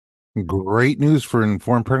Great news for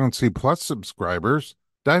Informed Pregnancy Plus subscribers.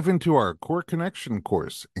 Dive into our Core Connection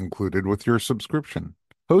course included with your subscription.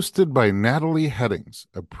 Hosted by Natalie Headings,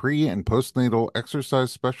 a pre and postnatal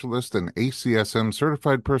exercise specialist and ACSM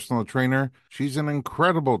certified personal trainer, she's an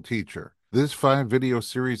incredible teacher. This 5-video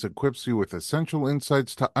series equips you with essential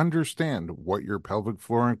insights to understand what your pelvic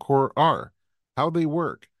floor and core are, how they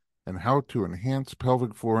work, and how to enhance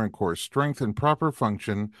pelvic floor and core strength and proper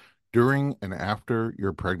function during and after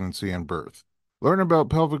your pregnancy and birth. Learn about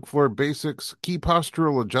pelvic floor basics, key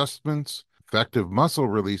postural adjustments, effective muscle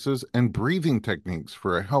releases, and breathing techniques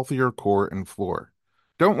for a healthier core and floor.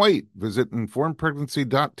 Don't wait. Visit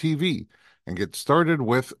informedpregnancy.tv and get started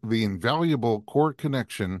with the invaluable Core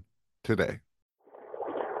Connection today.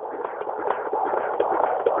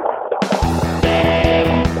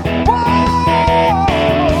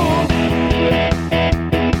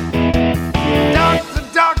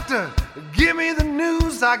 Doctor, give me the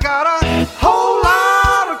news. I got a whole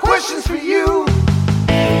lot of questions for you.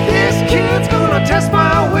 This kid's gonna test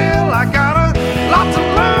my will. I got a lot to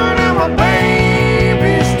learn and my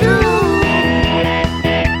baby's due.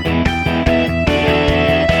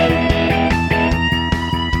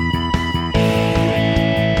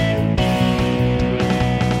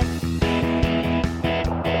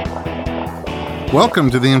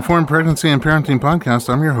 Welcome to the Informed Pregnancy and Parenting Podcast.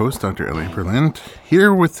 I'm your host, Dr. Ellie Berlind,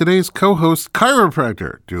 here with today's co-host,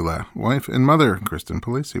 chiropractor, doula, wife, and mother, Kristen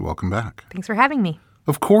Polisi. Welcome back. Thanks for having me.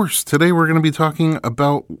 Of course, today we're going to be talking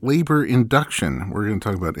about labor induction. We're going to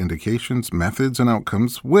talk about indications, methods, and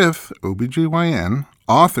outcomes with OBGYN,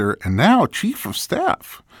 author, and now chief of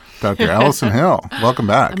staff, Dr. Allison Hill. Welcome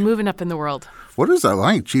back. I'm moving up in the world. What is that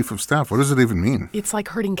like, chief of staff? What does it even mean? It's like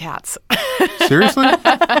herding cats. Seriously?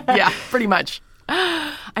 Yeah, pretty much.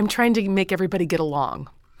 I'm trying to make everybody get along,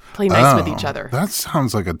 play nice with each other. That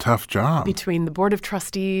sounds like a tough job. Between the board of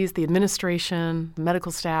trustees, the administration, the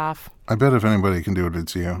medical staff. I bet if anybody can do it,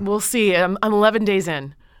 it's you. We'll see. I'm 11 days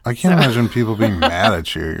in. I can't imagine people being mad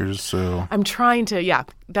at you. You're just so... I'm trying to,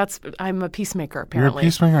 I'm a peacemaker, apparently. You're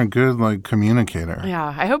a peacemaker, a good, communicator.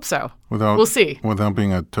 Yeah, I hope so. We'll see. Without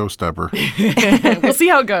being a toe-stepper. We'll see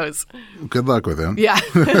how it goes. Good luck with it. Yeah.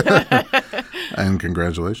 And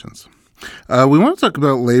congratulations. We want to talk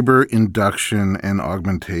about labor induction and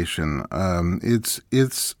augmentation.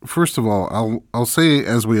 It's first of all, I'll say,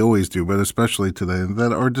 as we always do, but especially today,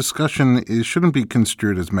 that our discussion shouldn't be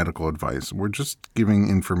construed as medical advice. We're just giving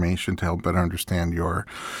information to help better understand your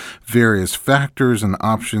various factors and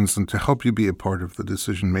options and to help you be a part of the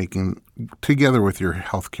decision making together with your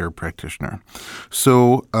healthcare practitioner.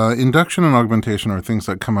 So induction and augmentation are things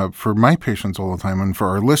that come up for my patients all the time and for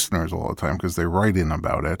our listeners all the time because they write in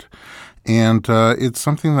about it. And it's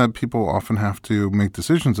something that people often have to make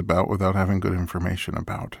decisions about without having good information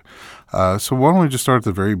about. So why don't we just start at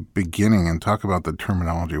the very beginning and talk about the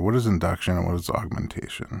terminology. What is induction and what is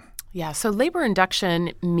augmentation? Yeah, so labor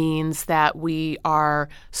induction means that we are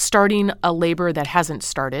starting a labor that hasn't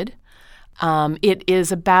started. It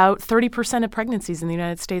is about 30% of pregnancies in the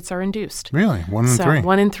United States are induced. Really? One in three?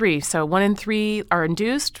 1 in 3. So 1 in 3 are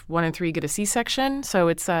induced, 1 in 3 get a C-section. So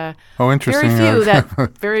it's interesting.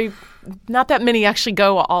 Very few not that many actually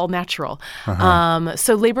go all natural. Uh-huh.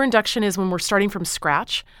 So labor induction is when we're starting from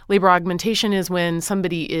scratch. Labor augmentation is when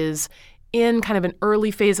somebody is in kind of an early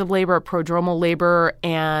phase of labor, a prodromal labor,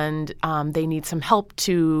 and they need some help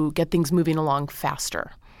to get things moving along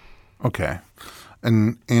faster. Okay.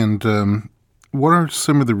 And what are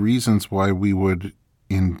some of the reasons why we would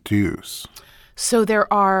induce? So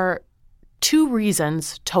there are 2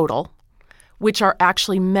 reasons total, which are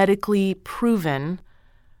actually medically proven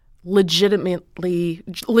legitimate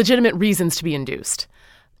reasons to be induced.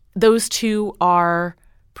 Those 2 are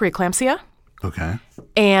preeclampsia. Okay.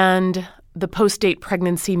 And the post-date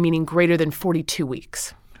pregnancy, meaning greater than 42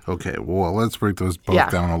 weeks. Okay, well, let's break those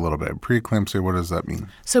both down a little bit. Preeclampsia, what does that mean?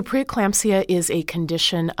 So preeclampsia is a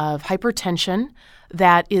condition of hypertension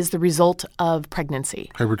that is the result of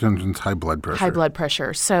pregnancy. Hypertension is high blood pressure. High blood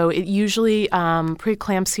pressure. So it usually,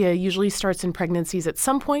 preeclampsia usually starts in pregnancies at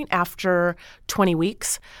some point after 20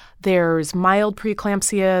 weeks. There's mild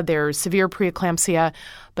preeclampsia, there's severe preeclampsia.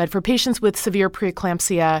 But for patients with severe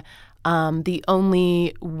preeclampsia, the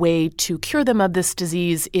only way to cure them of this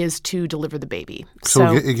disease is to deliver the baby.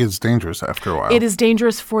 So it gets dangerous after a while. It is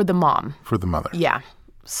dangerous for the mom. For the mother. Yeah.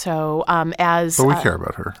 So But we care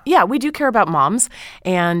about her. Yeah, we do care about moms.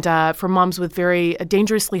 And for moms with very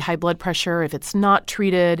dangerously high blood pressure, if it's not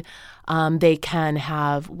treated, they can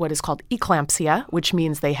have what is called eclampsia, which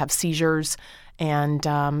means they have seizures. And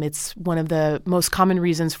it's one of the most common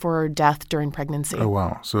reasons for death during pregnancy. Oh,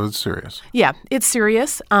 wow. So it's serious. Yeah, it's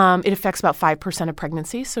serious. It affects about 5% of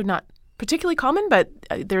pregnancy, so not particularly common, but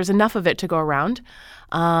there's enough of it to go around.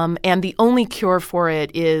 And the only cure for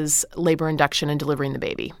it is labor induction and delivering the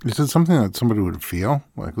baby. Is it something that somebody would feel?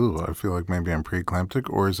 Like, ooh, I feel like maybe I'm preeclamptic?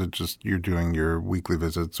 Or is it just you're doing your weekly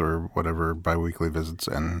visits or whatever, biweekly visits,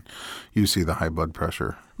 and you see the high blood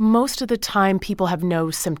pressure? Most of the time, people have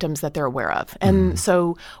no symptoms that they're aware of. And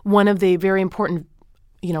so one of the very important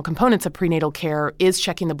components of prenatal care is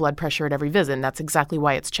checking the blood pressure at every visit, and that's exactly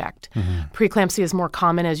why it's checked. Preeclampsia is more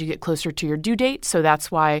common as you get closer to your due date, so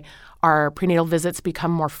that's why our prenatal visits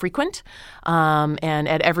become more frequent. And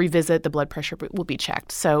at every visit, the blood pressure will be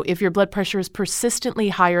checked. So if your blood pressure is persistently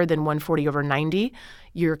higher than 140/90,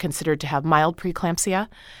 you're considered to have mild preeclampsia.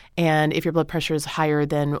 And if your blood pressure is higher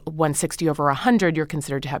than 160/100, you're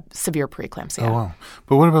considered to have severe preeclampsia. Oh, wow.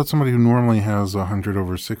 But what about somebody who normally has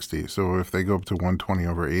 100/60? So if they go up to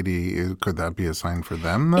 120/80, could that be a sign for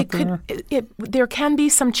them that there can be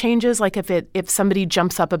some changes, like if somebody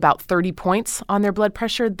jumps up about 30 points on their blood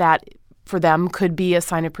pressure, that for them could be a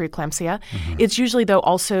sign of preeclampsia. It's usually, though,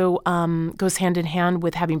 also goes hand in hand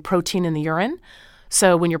with having protein in the urine.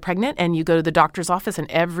 So when you're pregnant and you go to the doctor's office and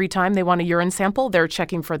every time they want a urine sample, they're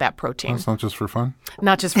checking for that protein. That's not just for fun?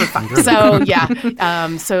 Not just for fun. So,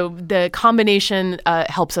 yeah. So the combination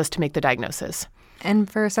helps us to make the diagnosis. And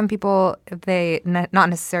for some people, they not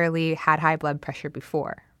necessarily had high blood pressure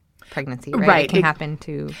before pregnancy, right? Right. It can happen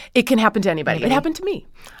to... It can happen to anybody. It happened to me.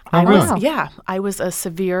 Oh, really? I was a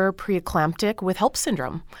severe preeclamptic with HELLP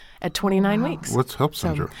syndrome at 29 weeks. What's HELLP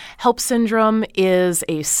syndrome? HELLP syndrome is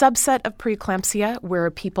a subset of preeclampsia where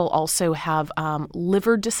people also have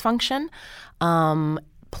liver dysfunction,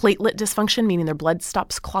 platelet dysfunction, meaning their blood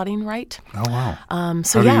stops clotting right. Oh, wow.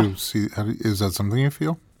 So, how do you see? Is that something you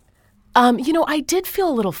feel? I did feel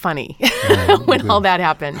a little funny when all that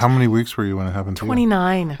happened. How many weeks were you when it happened to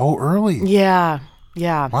 29. you? Oh, early. Yeah.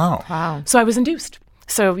 Wow. So I was induced.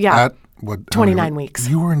 So, yeah. At what? 29 weeks.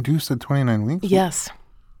 You were induced at 29 weeks? Yes.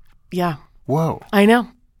 Yeah. Whoa. I know.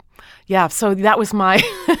 Yeah. So that was my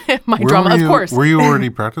my drama, of course. Were you already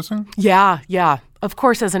practicing? Yeah. Of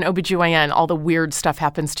course, as an OBGYN, all the weird stuff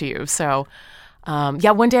happens to you. So,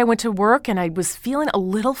 one day I went to work and I was feeling a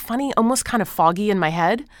little funny, almost kind of foggy in my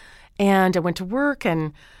head. And I went to work,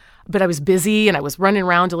 but I was busy and I was running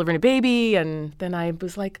around delivering a baby. And then I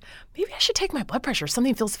was like, maybe I should take my blood pressure.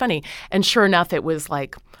 Something feels funny. And sure enough, it was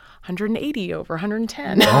like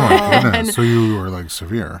 180/110. Oh, my goodness. So you were like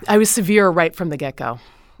severe. I was severe right from the get-go.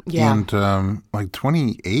 Yeah. And like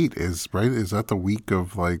 28 is, right? Is that the week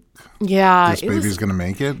of like, this baby's going to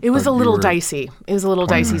make it? It was a little dicey.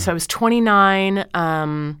 Dicey. So I was 29.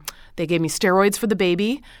 They gave me steroids for the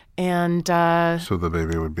baby. And so the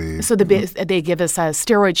baby would be... So they give us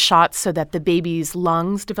steroid shots so that the baby's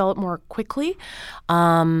lungs develop more quickly.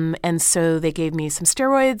 And so they gave me some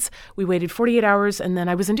steroids. We waited 48 hours, and then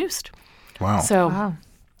I was induced. Wow. So,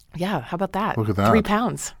 yeah, how about that? Look at that. 3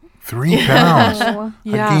 pounds. 3 pounds?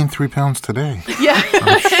 Yeah. I gained 3 pounds today. Yeah.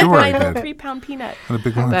 I'm sure I did. 3-pound peanut. Had a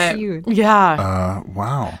big lunch. But, yeah.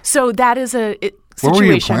 Wow. So that is a situation. What were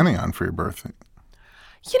you planning on for your birthday?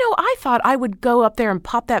 I thought I would go up there and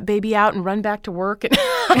pop that baby out and run back to work. And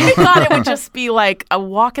I thought it would just be like a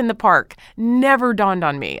walk in the park. Never dawned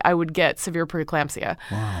on me I would get severe preeclampsia.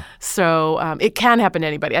 Wow. So it can happen to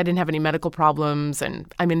anybody. I didn't have any medical problems.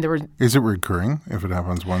 And I mean, there were... Is it recurring if it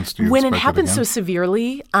happens once? Do you when it expect happens again? so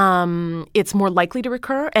severely, it's more likely to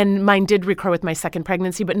recur. And mine did recur with my second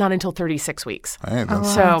pregnancy, but not until 36 weeks. Hey, that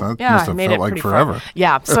must have made felt it like pretty forever. far.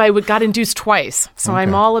 Yeah. So I got induced twice. So Okay. I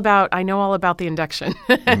know all about the induction.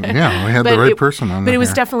 Yeah, we had the right person on But there. it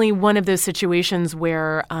was definitely one of those situations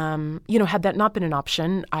where, had that not been an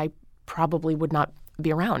option, I probably would not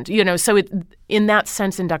be around. So in that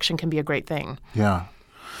sense, induction can be a great thing. Yeah.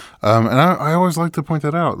 And I always like to point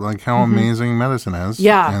that out, like how amazing medicine is.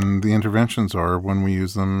 Yeah. And the interventions are when we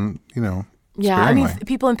use them, Yeah, I sparingly. mean,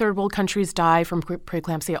 people in third world countries die from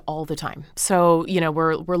preeclampsia all the time. So,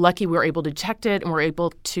 we're lucky we're able to detect it and we're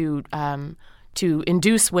able to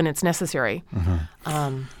induce when it's necessary.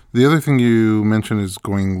 The other thing you mentioned is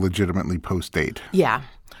going legitimately post-date. Yeah.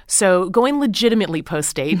 So going legitimately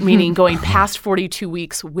post-date, meaning going past 42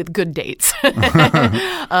 weeks with good dates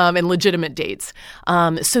and legitimate dates.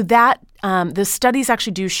 So that the studies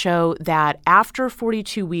actually do show that after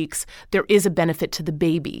 42 weeks, there is a benefit to the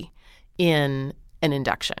baby in an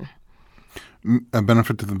induction. a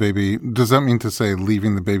benefit to the baby. Does that mean to say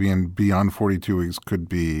leaving the baby in beyond 42 weeks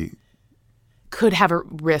could have a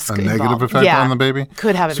risk a involved. negative effect Yeah, on the baby?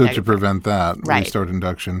 could have a So negative to prevent that, we Right. start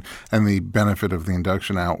induction, and the benefit of the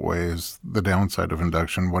induction outweighs the downside of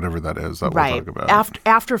induction, whatever that is that Right. we'll talk about.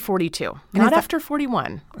 After 42, not after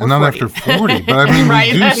 41. Or And not 40. after 40, but I mean,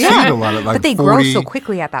 Right. we do see it a lot of like But they 40, grow so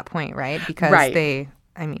quickly at that point, right? Because Right. they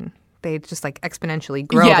just like exponentially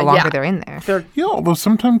grow Yeah, the longer yeah. they're in there. They're- Yeah, although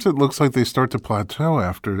sometimes it looks like they start to plateau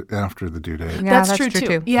after the due date. Yeah, that's true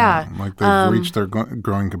too. Yeah. Like they've reached their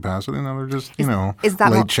growing capacity. Now they're just, is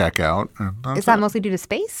that late checkout. and that's Is that it. mostly due to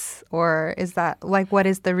space, or is that like what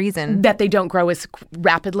is the reason? that they don't grow as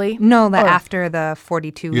rapidly. No, that Or- after the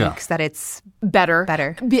 42 Yeah. weeks that it's Better.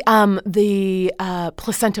 Better. The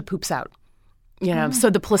placenta poops out. So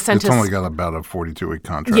the placenta. It's only got about a 42-week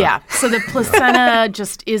contract. Yeah. So the placenta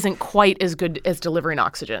just isn't quite as good as delivering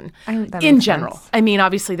oxygen that in makes general. sense. I mean,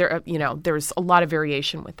 obviously there's a lot of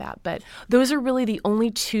variation with that, but those are really the only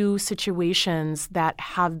two situations that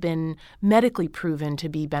have been medically proven to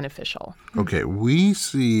be beneficial. Okay, we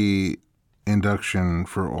see induction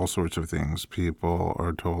for all sorts of things. People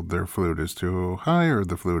are told their fluid is too high or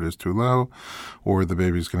the fluid is too low, or the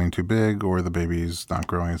baby's getting too big, or the baby's not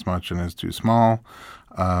growing as much and is too small.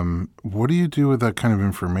 What do you do with that kind of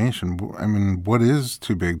information? I mean, what is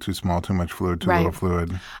too big, too small, too much fluid, too Right. little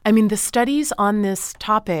fluid? I mean, the studies on this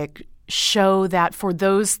topic show that for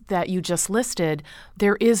those that you just listed,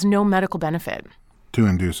 there is no medical benefit Too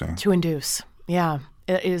inducing. to induce. Yeah.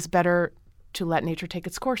 It is better to let nature take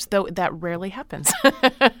its course, though that rarely happens.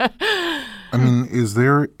 I mean, is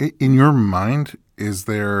there, in your mind,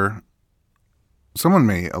 someone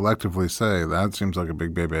may electively say, that seems like a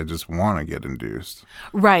big baby, I just want to get induced.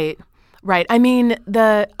 Right. I mean,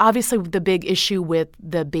 obviously the big issue with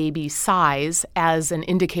the baby size as an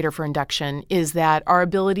indicator for induction is that our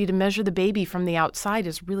ability to measure the baby from the outside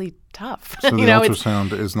is really tough. So the it's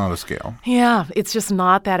ultrasound is not a scale. Yeah, it's just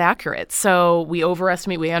not that accurate. So we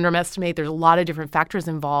overestimate, we underestimate. There's a lot of different factors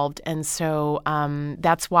involved, and so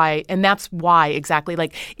that's why exactly.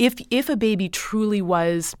 Like if a baby truly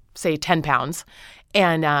was, say, 10 pounds,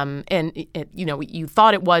 and you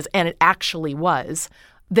thought it was, and it actually was,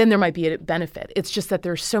 then there might be a benefit. It's just that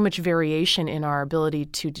there's so much variation in our ability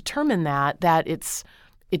to determine that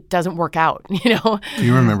it doesn't work out. Do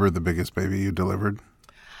you remember the biggest baby you delivered?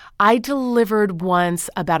 I delivered once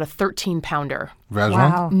about a 13-pounder. Vaginal?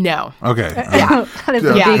 wow. No. Okay. Yeah. That is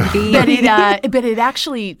a Yeah. big bee. But it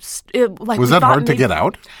actually like Was we that thought hard to maybe- get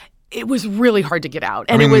out? It was really hard to get out,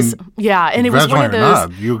 and I it was mean, and it was one vaginal of or those.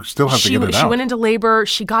 not, you still have to get it She out. went into labor.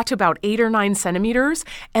 She got to about 8 or 9 centimeters,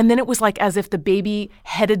 and then it was like as if the baby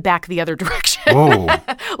headed back the other direction. Whoa. Like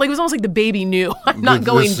it was almost like the baby knew I'm not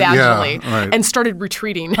going This- yeah, vaginally, right. and started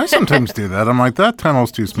retreating. I sometimes do that. I'm like, that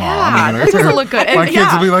tunnel's too small. Yeah, that doesn't look good. My And,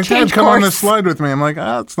 kids will be like, Dad, change come on this course. slide with me. I'm like,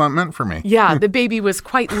 it's not meant for me. Yeah, the baby was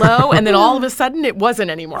quite low, and then all of a sudden it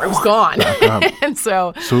wasn't anymore. It was gone, and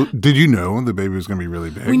so. So did you know the baby was going to be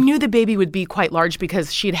really big? We knew the baby would be quite large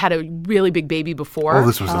because she'd had a really big baby before. Oh,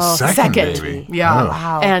 this was a second baby. Yeah. Oh.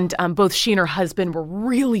 Wow. And both she and her husband were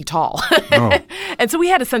really tall. Oh. And so we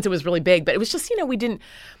had a sense it was really big, but it was just,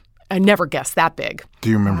 I never guessed that big. Do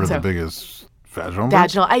you remember So- the biggest vaginal? birth?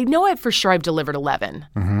 Vaginal. I know for sure I've delivered 11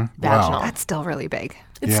 vaginal. Wow. That's still really big.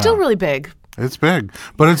 It's Yeah. still really big. It's big,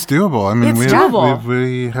 but it's doable. I mean, It's we doable.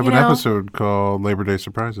 we have an You know? episode called Labor Day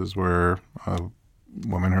Surprises where a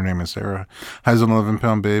woman, her name is Sarah, has an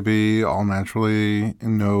 11-pound baby, all naturally,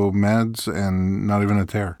 no meds, and not even a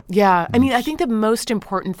tear. Yeah. I mean, I think the most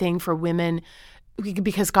important thing for women,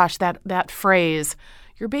 because gosh, that phrase,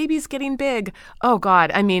 your baby's getting big. Oh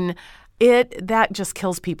God. I mean, that just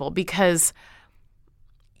kills people because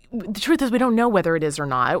the truth is we don't know whether it is or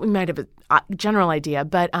not. We might have a general idea,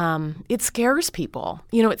 but it scares people.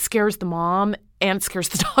 It scares the mom and it scares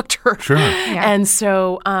the doctor. Sure. And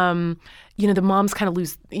so, the moms kind of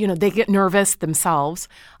lose, they get nervous themselves.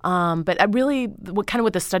 But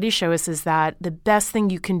what the studies show us is that the best thing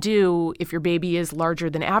you can do if your baby is larger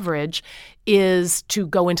than average is to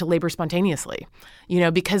go into labor spontaneously,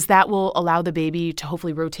 because that will allow the baby to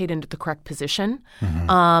hopefully rotate into the correct position.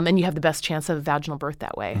 And you have the best chance of vaginal birth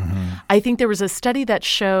that way. I think there was a study that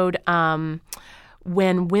showed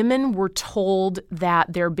when women were told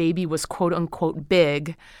that their baby was quote unquote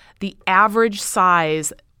big, the average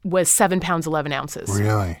size was 7 pounds 11 ounces.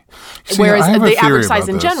 Really? See, Whereas I have a the theory average size about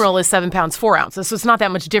in this. general is 7 pounds 4 ounces. So it's not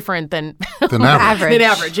that much different than Than average. than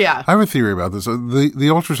average, yeah. I have a theory about this. The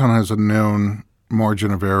ultrasound has a known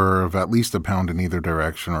margin of error of at least a pound in either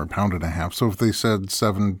direction or a pound and a half. So if they said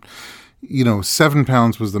 7, 7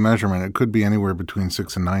 pounds was the measurement. It could be anywhere between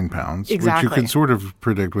 6 and 9 pounds, Exactly. which you could sort of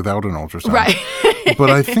predict without an ultrasound. Right.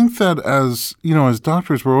 But I think that as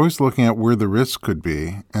doctors, we're always looking at where the risk could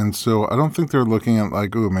be. And so I don't think they're looking at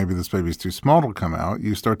like, oh, maybe this baby's too small to come out.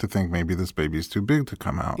 You start to think maybe this baby's too big to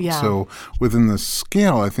come out. Yeah. So within the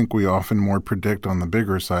scale, I think we often more predict on the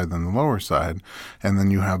bigger side than the lower side. And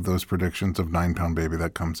then you have those predictions of 9-pound baby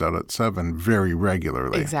that comes out at 7 very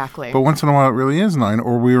regularly. Exactly. But once in a while it really is 9,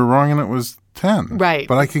 or we were wrong and it was 10. Right.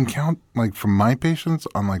 But I can count, like, from my patients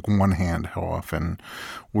on, like, one hand how often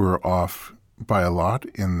we're off by a lot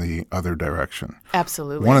in the other direction.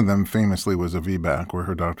 Absolutely. One of them famously was a VBAC, where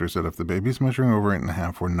her doctor said if the baby's measuring over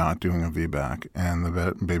 8.5, we're not doing a VBAC. And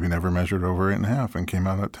the baby never measured over 8.5 and came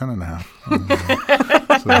out at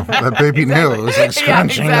 10.5. So that baby knew. It was like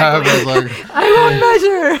scrunching up. It was like, I won't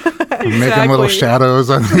measure. making little shadows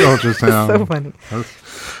on the ultrasound. So funny.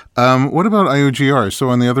 What about IUGR? So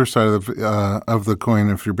on the other side of the coin,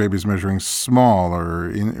 if your baby's measuring small,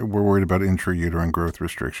 or we're worried about intrauterine growth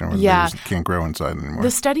restriction, where Yeah. the babies can't grow inside anymore.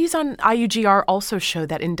 The studies on IUGR also show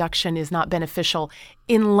that induction is not beneficial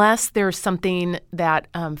unless there's something that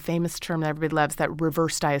famous term that everybody loves, that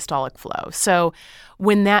reverse diastolic flow. So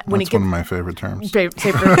That's one of my favorite terms. favorite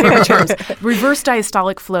terms. Reverse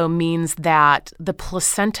diastolic flow means that the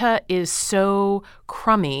placenta is so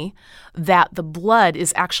crummy that the blood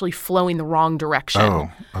is actually flowing the wrong direction. Oh,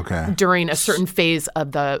 okay. During a certain phase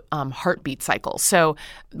of the heartbeat cycle. So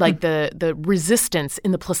like the resistance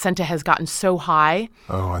in the placenta has gotten so high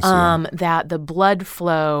that the blood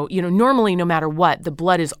flow, normally no matter what, the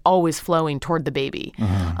blood is always flowing toward the baby.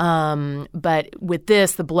 Mm-hmm. But with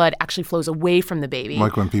this, the blood actually flows away from the baby.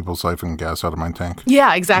 Like when people siphon gas out of my tank.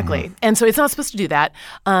 Yeah, exactly. Mm-hmm. And so it's not supposed to do that.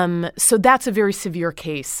 So that's a very severe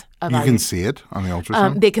case of You IUD. can see it on the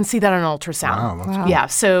ultrasound? They can see that on an ultrasound. Wow, that's cool. Yeah,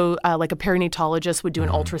 so like a perinatologist would do an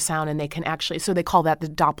ultrasound, and they can actually, so they call that the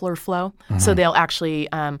Doppler flow. So they'll actually,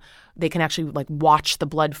 they can actually like watch the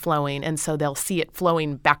blood flowing, and so they'll see it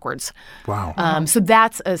flowing backwards. Wow. So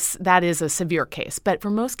that is a severe case. But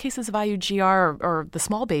for most cases of IUGR or the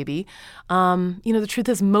small baby, the truth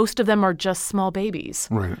is most of them are just small babies.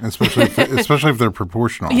 Right, especially if they're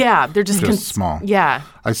proportional. Yeah, they're just small. Yeah.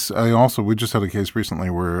 We just had a case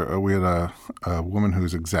recently where we had a woman who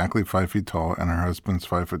was exactly 5 feet tall, and her husband's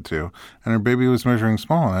 5'2", and her baby was measuring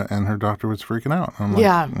small, and her doctor was freaking out. I'm like,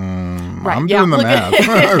 Yeah. Right. I'm Yeah. doing the math.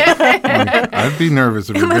 Like, I'd be nervous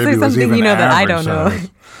if your Unless baby there's was something even that I don't average know.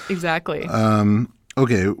 size. Exactly.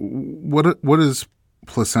 Okay, what is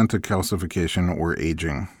placenta calcification or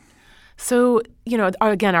aging? So,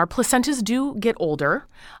 again, our placentas do get older,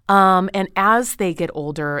 and as they get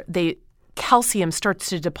older, calcium starts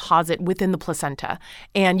to deposit within the placenta.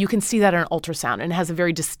 And you can see that on an ultrasound, and it has a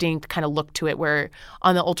very distinct kind of look to it, where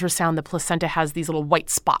on the ultrasound, the placenta has these little white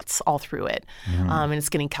spots all through it, and it's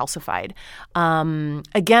getting calcified.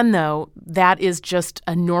 Again, though, that is just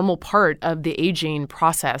a normal part of the aging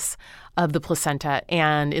process of the placenta,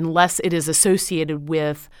 and unless it is associated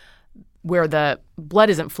with where the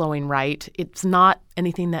blood isn't flowing right, it's not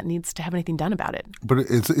anything that needs to have anything done about it. But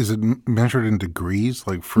is it measured in degrees,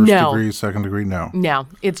 like first degree, second degree? No. No,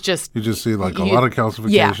 it's just... You just see like a lot of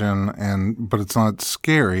calcification, but it's not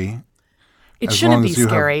scary. It as shouldn't long be as you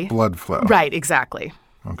scary. have blood flow. Right, exactly.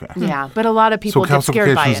 Okay. Yeah, but a lot of people get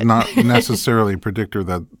scared by calcification it. is not necessarily a predictor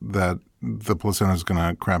that the placenta is going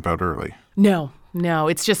to crap out early. No,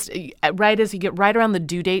 it's just right as you get right around the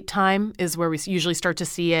due date time is where we usually start to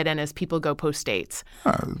see it, and as people go post dates.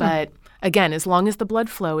 But again, as long as the blood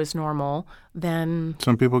flow is normal, then...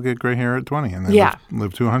 Some people get gray hair at 20 and they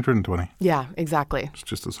live to 120. Yeah, exactly. It's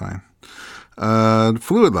just a sign.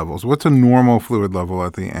 Fluid levels. What's a normal fluid level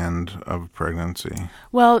at the end of pregnancy?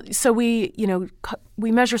 Well, so we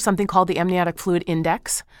measure something called the amniotic fluid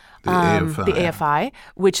index. The AFI. The AFI,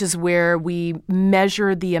 which is where we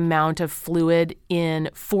measure the amount of fluid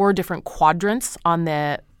in 4 different quadrants on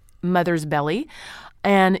the mother's belly.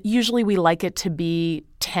 And usually we like it to be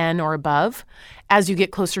 10 or above. As you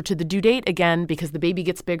get closer to the due date, again, because the baby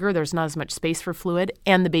gets bigger, there's not as much space for fluid,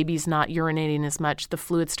 and the baby's not urinating as much, the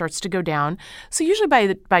fluid starts to go down. So usually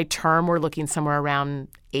by term, we're looking somewhere around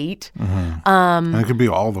 8. And it could be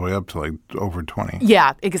all the way up to like over 20.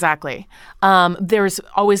 Yeah, exactly. There's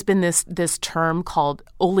always been this term called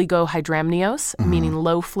oligohydramnios, meaning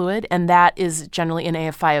low fluid, and that is generally an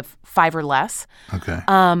AFI of 5 or less. Okay.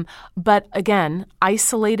 But again,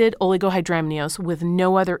 isolated oligohydramnios with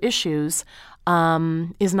no other issues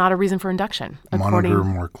is not a reason for induction. Monitor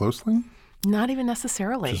more closely? Not even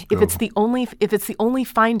necessarily. Just If it's the only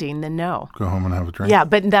finding, then no. Go home and have a drink. Yeah,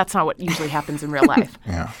 but that's not what usually happens in real life.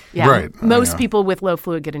 Yeah. Yeah. Right. Most people with low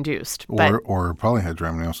fluid get induced. But Or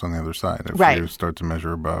polyhydramnios on the other side. If Right. you start to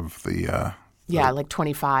measure above the like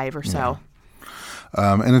 25 or so.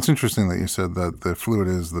 and it's interesting that you said that the fluid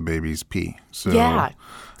is the baby's pee. So Yeah.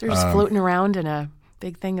 They're just floating around in a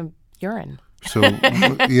big thing of urine. So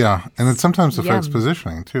yeah, and it sometimes affects Yum.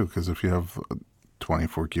 positioning too, because if you have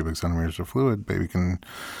 24 cubic centimeters of fluid, baby can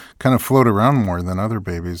kind of float around more than other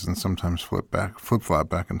babies, and sometimes flip flop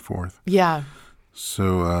back and forth. Yeah,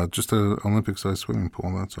 So just an Olympic-sized swimming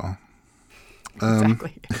pool. That's all.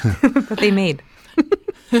 exactly. That they made.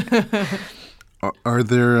 Are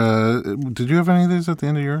there? Did you have any of these at the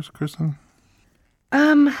end of yours, Kristen?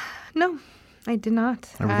 No, I did not.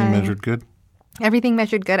 Everything measured good. Everything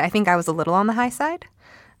measured good. I think I was a little on the high side,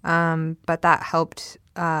 but that helped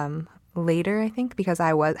later. I think because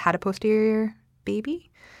I had a posterior baby,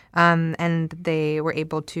 and they were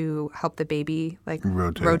able to help the baby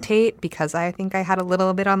rotate because I think I had a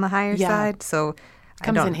little bit on the higher Yeah. side. So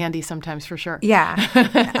Comes in handy sometimes for sure. Yeah.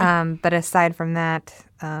 But aside from that,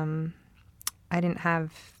 I didn't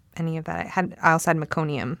have any of that. I also had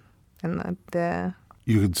meconium, and the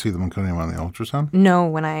You could see the meconium on the ultrasound. no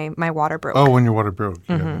when my water broke. Oh, when your water broke,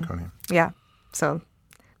 you had meconium. Yeah. So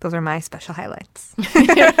those are my special highlights.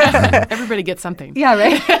 Everybody gets something. Yeah.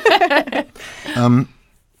 Right.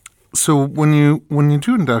 So when you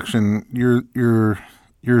do induction,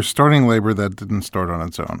 you're starting labor that didn't start on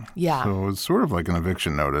its own. Yeah. So it's sort of like an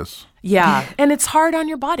eviction notice. Yeah, and it's hard on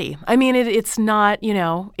your body. I mean, it's not,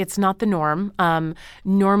 it's not the norm.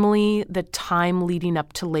 Normally, the time leading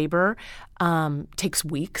up to labor takes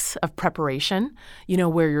weeks of preparation,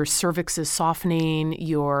 where your cervix is softening,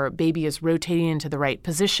 your baby is rotating into the right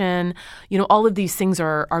position. All of these things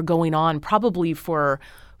are going on probably for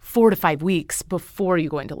 4 to 5 weeks before you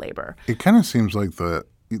go into labor. It kind of seems like the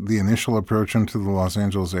initial approach into the Los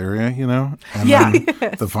Angeles area, and Yeah. then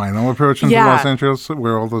the final approach into Yeah. Los Angeles,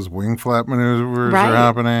 where all those wing flap maneuvers Right. are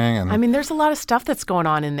happening. And I mean, there's a lot of stuff that's going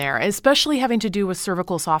on in there, especially having to do with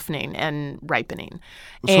cervical softening and ripening.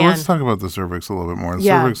 so let's talk about the cervix a little bit more. The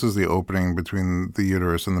Yeah. cervix is the opening between the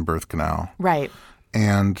uterus and the birth canal. Right.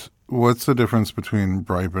 And what's the difference between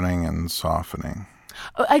ripening and softening?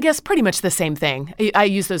 I guess pretty much the same thing. I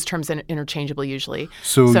use those terms interchangeably usually.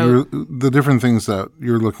 So the different things that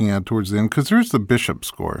you're looking at towards the end, because there's the Bishop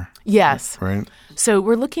score, Yes. right? So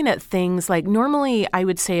we're looking at things like normally I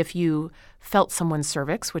would say if you felt someone's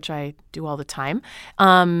cervix, which I do all the time,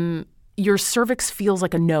 your cervix feels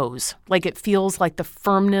like a nose. Like it feels like the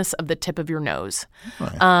firmness of the tip of your nose.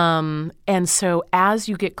 Right. And so as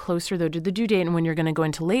you get closer, though, to the due date and when you're going to go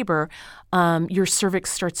into labor, your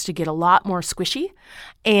cervix starts to get a lot more squishy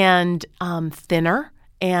and thinner,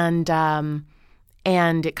 and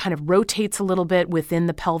it kind of rotates a little bit within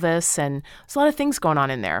the pelvis, and there's a lot of things going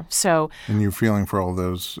on in there. So And you're feeling for all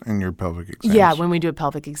those in your pelvic exams. yeah, when we do a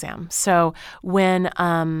pelvic exam. So when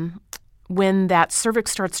that cervix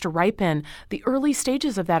starts to ripen, the early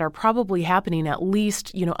stages of that are probably happening at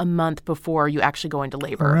least, a month before you actually go into Oh,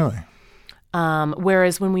 labor. really?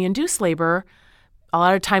 Whereas when we induce labor, a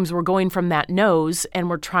lot of times we're going from that nose and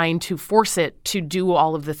we're trying to force it to do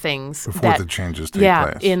all of the things Before the changes take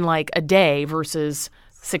place. in like a day versus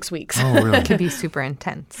 6 weeks. Oh, really? It can be super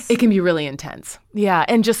intense. It can be really intense. Yeah,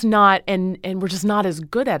 and just not and we're just not as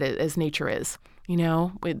good at it as nature is.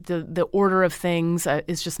 With the order of things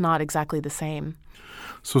is just not exactly the same.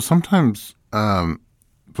 So sometimes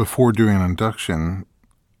before doing an induction,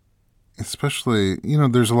 especially,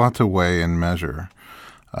 there's a lot to weigh and measure.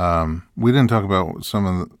 We didn't talk about some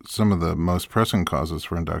of the most pressing causes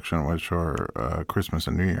for induction, which are Christmas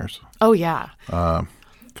and New Year's. Oh yeah.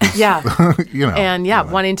 Yeah. And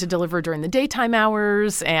wanting to deliver during the daytime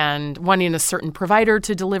hours and wanting a certain provider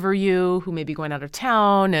to deliver you who may be going out of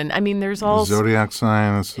town. And I mean, there's all Zodiac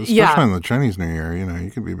signs, especially in the Chinese New Year, you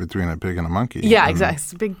could be between a pig and a monkey. Yeah, and, exactly.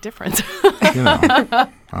 It's a big difference.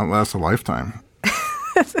 Outlast a lifetime.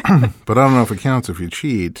 But I don't know if it counts if you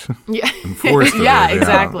cheat. Yeah. And force it. Yeah,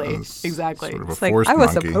 exactly. It's Exactly. Sort of a It's like forced I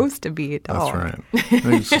was monkey. supposed to be a dog. That's right.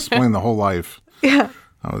 They just explain the whole life. Yeah.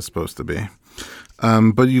 How it's supposed to be.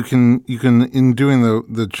 But you can in doing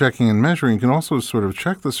the checking and measuring, you can also sort of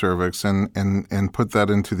check the cervix and put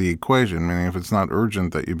that into the equation. Meaning, if it's not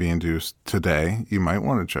urgent that you be induced today, you might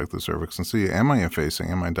want to check the cervix and see: am I effacing?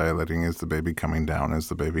 Am I dilating? Is the baby coming down? Is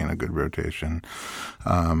the baby in a good rotation?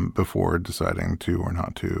 Before deciding to or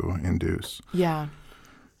not to induce. Yeah.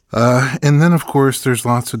 And then, of course, there's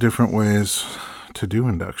lots of different ways to do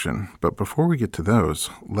induction. But before we get to those,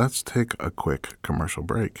 let's take a quick commercial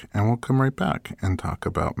break, and we'll come right back and talk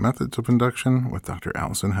about methods of induction with Dr.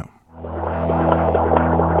 Allison Hill.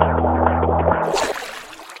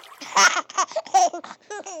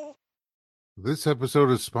 This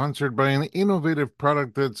episode is sponsored by an innovative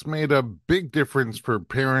product that's made a big difference for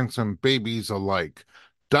parents and babies alike,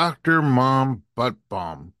 Dr. Mom Butt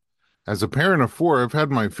Balm. As a parent of 4, I've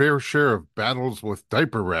had my fair share of battles with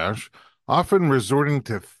diaper rash, often resorting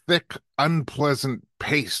to thick, unpleasant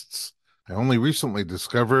pastes. I only recently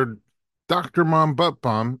discovered Dr. Mom Butt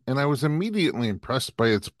Balm, and I was immediately impressed by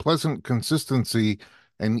its pleasant consistency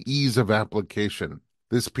and ease of application.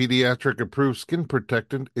 This pediatric-approved skin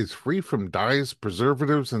protectant is free from dyes,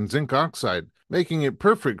 preservatives, and zinc oxide, making it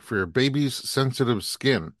perfect for your baby's sensitive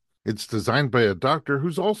skin. It's designed by a doctor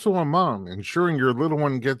who's also a mom, ensuring your little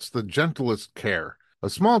one gets the gentlest care. A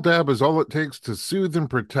small dab is all it takes to soothe and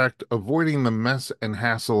protect, avoiding the mess and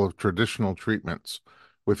hassle of traditional treatments.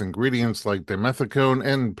 With ingredients like dimethicone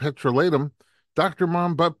and petrolatum, Dr.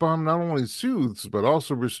 Mom Butt Balm not only soothes, but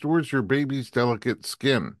also restores your baby's delicate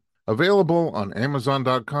skin. Available on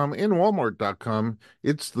Amazon.com and Walmart.com,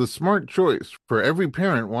 it's the smart choice for every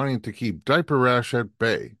parent wanting to keep diaper rash at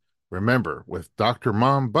bay. Remember, with Dr.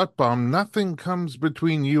 Mom Butt Balm, nothing comes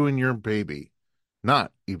between you and your baby,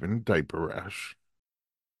 not even diaper rash.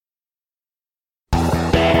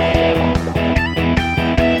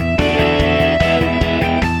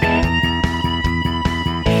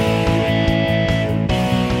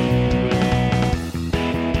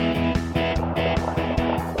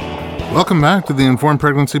 Welcome back to the Informed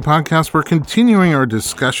Pregnancy Podcast. We're continuing our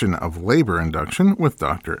discussion of labor induction with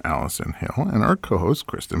Dr. Allison Hill and our co-host,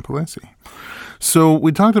 Kristen Palesi. So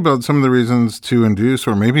we talked about some of the reasons to induce,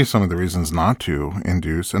 or maybe some of the reasons not to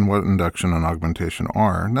induce, and what induction and augmentation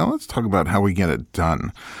are. Now let's talk about how we get it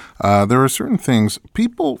done. There are certain things,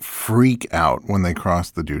 people freak out when they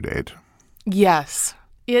cross the due date. Yes,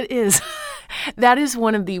 it is. That is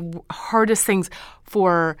one of the hardest things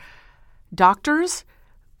for doctors,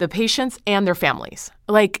 the patients, and their families.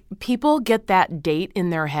 Like, people get that date in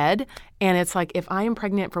their head, and it's like, if I am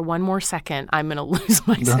pregnant for one more second, I'm going to lose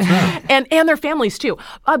myself. Right. And their families, too.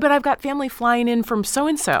 But I've got family flying in from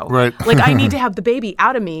so-and-so. Right. Like, I need to have the baby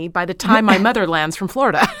out of me by the time my mother lands from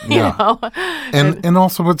Florida, you know? And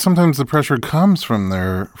also, but sometimes the pressure comes from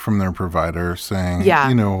their provider saying,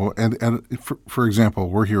 you know, and for example,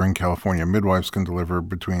 we're here in California, midwives can deliver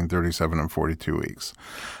between 37 and 42 weeks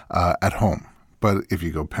at home. But if you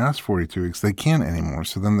go past 42 weeks, they can't anymore.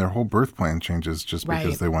 So then their whole birth plan changes just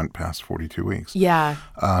because they went past 42 weeks. Yeah.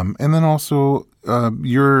 And then also,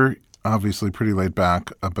 you're obviously pretty laid back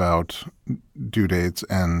about due dates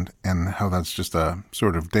and how that's just a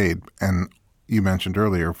sort of date. And you mentioned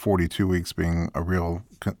earlier 42 weeks being a real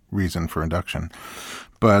reason for induction.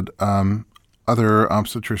 But other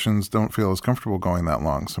obstetricians don't feel as comfortable going that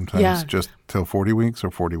long. Sometimes just till 40 weeks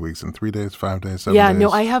or 40 weeks in 3 days, 5 days, 7 days. Yeah,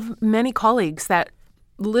 no, I have many colleagues that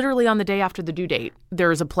literally on the day after the due date,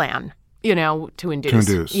 there's a plan, you know, to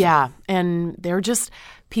induce. Yeah, and they're just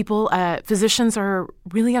people, physicians are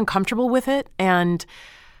really uncomfortable with it. And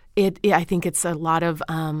I think it's a lot of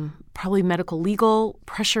probably medical legal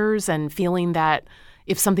pressures and feeling that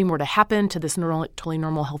if something were to happen to this totally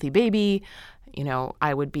normal, healthy baby, you know,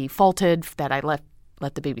 I would be faulted that I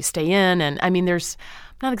let the baby stay in. And I mean, I'm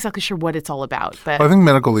not exactly sure what it's all about. But well, I think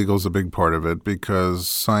medical legal is a big part of it because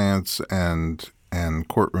science and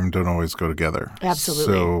courtroom don't always go together.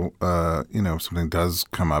 Absolutely. So, you know, if something does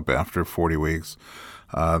come up after 40 weeks,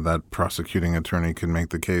 that prosecuting attorney can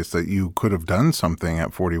make the case that you could have done something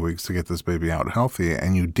at 40 weeks to get this baby out healthy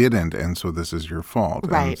and you didn't. And so this is your fault.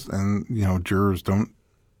 Right. And you know, jurors don't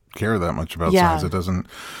care that much about science. It doesn't.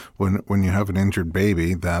 When you have an injured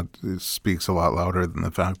baby, that speaks a lot louder than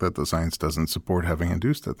the fact that the science doesn't support having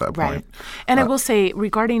induced at that point. Right. And I will say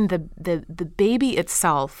regarding the baby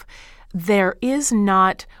itself, there is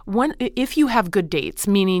not one. If you have good dates,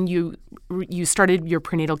 meaning you started your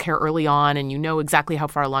prenatal care early on and you know exactly how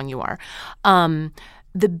far along you are,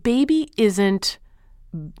 the baby isn't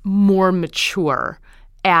more mature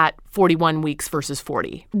at 41 weeks versus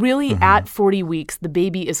 40. Really, at 40 weeks, the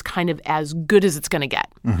baby is kind of as good as it's going to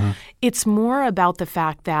get. It's more about the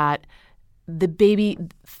fact that the baby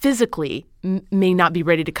physically may not be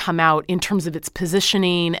ready to come out in terms of its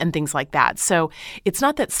positioning and things like that. So it's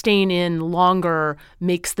not that staying in longer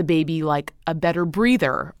makes the baby like a better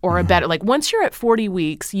breather or a better, like once you're at 40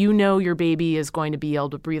 weeks, you know your baby is going to be able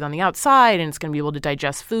to breathe on the outside and it's going to be able to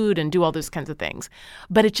digest food and do all those kinds of things.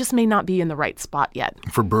 But it just may not be in the right spot yet.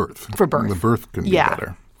 For birth. For birth. The birth can be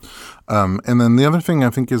better. And then the other thing I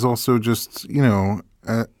think is also just, you know,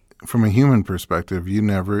 from a human perspective, you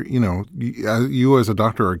never, you as a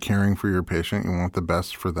doctor are caring for your patient. You want the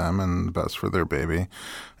best for them and the best for their baby.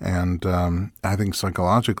 And I think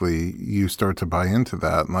psychologically, you start to buy into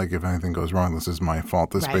that. Like, if anything goes wrong, this is my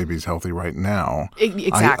fault. This baby's healthy right now.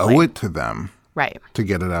 Exactly. I owe it to them to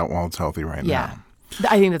get it out while it's healthy right now.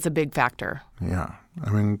 I think that's a big factor. Yeah.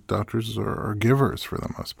 I mean, doctors are givers for the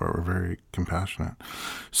most part. We're very compassionate.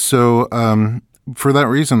 So for that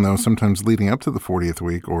reason, though, sometimes leading up to the 40th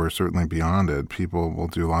week or certainly beyond it, people will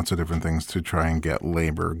do lots of different things to try and get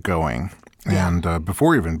labor going. And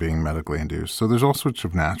before even being medically induced. So there's all sorts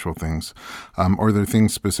of natural things. Are there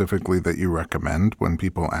things specifically that you recommend when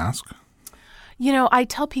people ask? I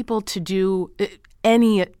tell people to do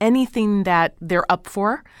anything that they're up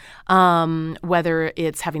for, whether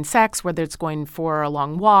it's having sex, whether it's going for a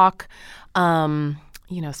long walk.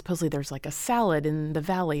 Supposedly there's like a salad in the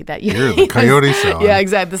valley that you the coyote salad. Yeah,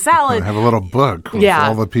 exactly. The salad. I have a little book with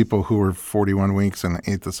all the people who were 41 weeks and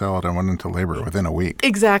ate the salad and went into labor within a week.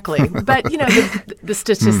 Exactly. But, the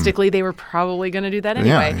statistically, they were probably going to do that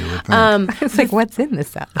anyway. Yeah, you would think. It's like, what's in this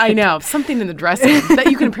salad? I know. Something in the dressing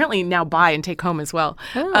that you can apparently now buy and take home as well.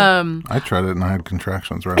 Oh. I tried it and I had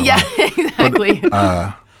contractions right away. Yeah, exactly.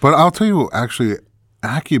 But I'll tell you, actually,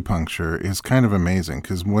 acupuncture is kind of amazing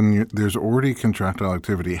because when there's already contractile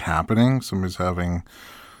activity happening, somebody's having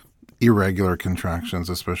irregular contractions,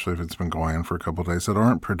 especially if it's been going on for a couple of days that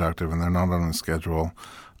aren't productive and they're not on a schedule,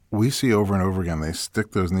 we see over and over again they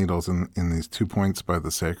stick those needles in these 2 points by the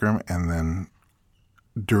sacrum, and then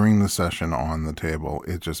during the session on the table,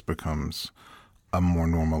 it just becomes a more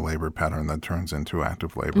normal labor pattern that turns into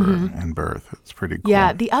active labor and birth. It's pretty cool.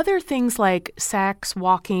 Yeah. The other things like sex,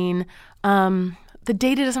 walking, the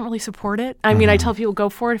data doesn't really support it. I mean, I tell people go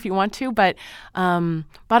for it if you want to, but bottom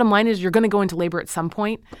line is you're going to go into labor at some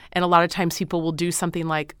point. And a lot of times people will do something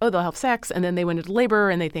like, they'll have sex, and then they went into labor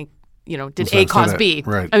and they think, did A cause B?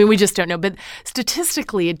 Right. I mean, we just don't know. But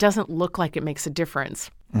statistically, it doesn't look like it makes a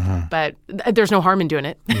difference. But there's no harm in doing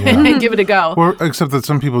it. Give it a go. Well, except that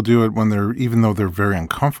some people do it even though they're very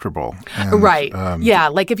uncomfortable. And, right. Yeah.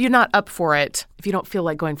 Like if you're not up for it, if you don't feel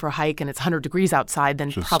like going for a hike and it's 100 degrees outside,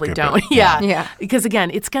 then probably don't. Yeah. Because again,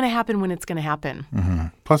 it's going to happen when it's going to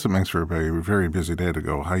happen. Plus, it makes for a very, very busy day to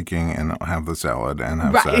go hiking and have the salad and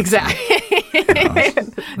have sex. Exactly.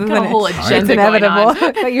 Got a whole agenda It's inevitable, going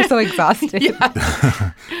on. but you're so exhausted.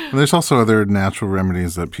 There's also other natural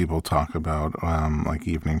remedies that people talk about, like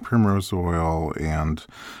evening primrose oil and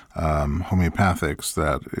homeopathics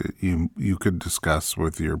that you could discuss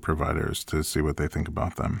with your providers to see what they think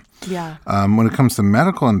about them. Yeah. When it comes to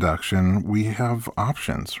medical induction, we have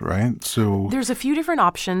options, right? So there's a few different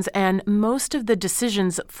options, and most of the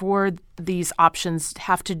decisions for these options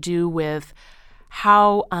have to do with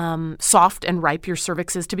how soft and ripe your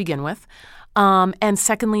cervix is to begin with. And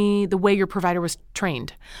secondly, the way your provider was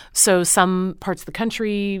trained. So some parts of the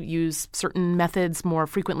country use certain methods more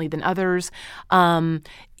frequently than others.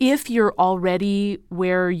 If you're already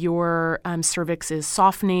where your cervix is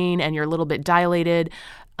softening and you're a little bit dilated,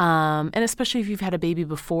 and especially if you've had a baby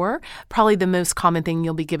before, probably the most common thing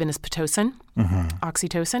you'll be given is Pitocin,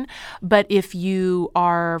 oxytocin. But if you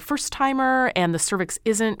are first-timer and the cervix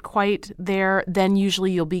isn't quite there, then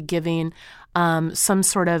usually you'll be giving some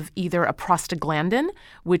sort of either a prostaglandin,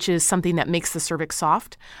 which is something that makes the cervix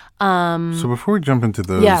soft. So before we jump into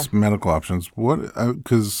those medical options,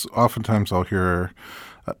 because oftentimes I'll hear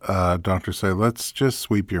doctors say, let's just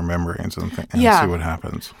sweep your membranes and see what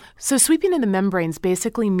happens. So sweeping in the membranes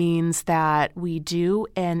basically means that we do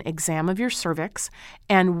an exam of your cervix,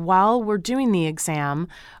 and while we're doing the exam,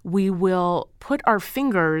 we will put our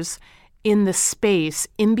fingers in the space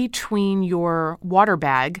in between your water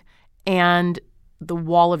bag and the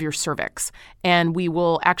wall of your cervix. And we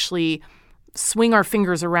will actually swing our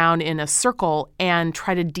fingers around in a circle and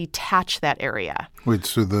try to detach that area. Wait,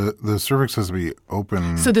 so the cervix has to be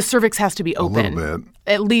open? So the cervix has to be open. A little bit.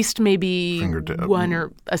 At least maybe 1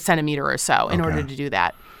 or a centimeter or so in order to do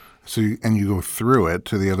that. So you go through it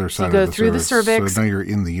to the other side of the cervix. You go through the cervix. So now you're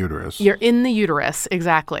in the uterus. You're in the uterus,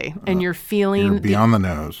 exactly. And you're feeling... You're beyond the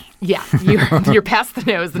nose. Yeah, you're past the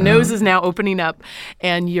nose. The nose is now opening up,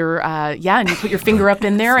 and you're, and you put your finger up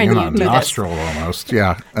in there, and you're you on do nostril this. Almost,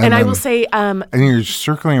 yeah. And I will say... and you're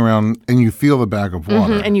circling around, and you feel the bag of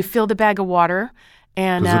water. And you feel the bag of water.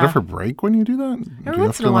 And, does it ever break when you do that? Every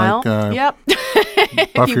once in a while. Yep.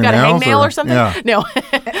 You've got a hangnail or something? Yeah. No.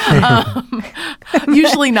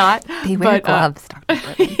 Usually not. They wear gloves, Dr.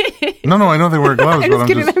 No, I know they wear gloves. I'm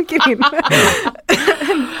kidding.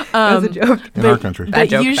 That was a joke. In our country. But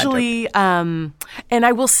usually, and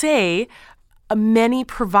I will say, many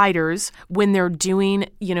providers, when they're doing,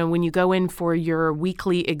 when you go in for your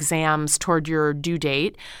weekly exams toward your due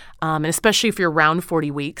date, and especially if you're around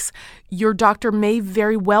 40 weeks, your doctor may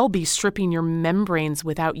very well be stripping your membranes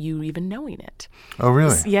without you even knowing it. Oh,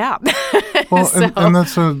 really? Yeah. Well, and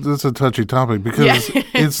that's a touchy topic because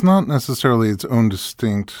it's not necessarily its own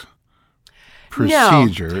distinct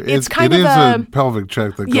procedure. No, it is kind of a pelvic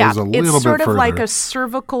check that goes a little bit further. It's sort of like a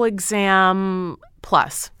cervical exam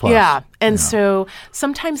plus. Yeah. And so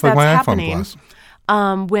sometimes like that's my iPhone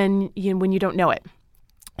happening when you don't know it.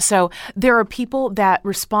 So there are people that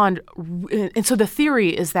respond. And so the theory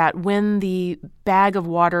is that when the bag of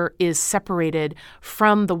water is separated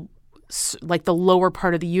from the lower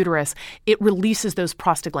part of the uterus, it releases those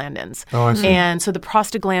prostaglandins. Oh, I see. And so the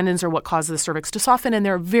prostaglandins are what cause the cervix to soften, and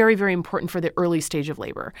they're very, very important for the early stage of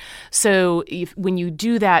labor. So when you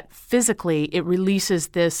do that physically, it releases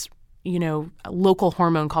this local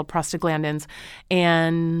hormone called prostaglandins,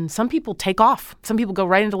 and some people take off. Some people go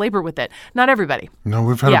right into labor with it. Not everybody. No,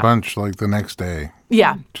 we've had a bunch like the next day.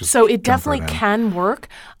 Yeah. Just so it definitely right can work.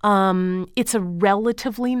 It's a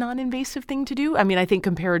relatively non-invasive thing to do. I mean, I think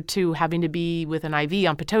compared to having to be with an IV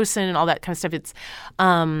on Pitocin and all that kind of stuff, it's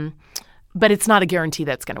but it's not a guarantee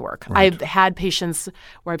that's going to work. Right. I've had patients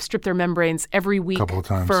where I've stripped their membranes every week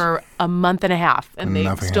for a month and a half, and they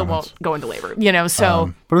still won't go into labor.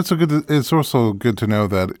 So. But it's also good to know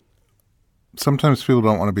that sometimes people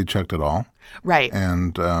don't want to be checked at all. Right.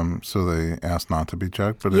 And so they ask not to be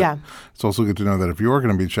checked. But it's also good to know that if you are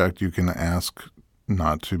going to be checked, you can ask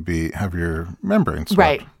not to have your membranes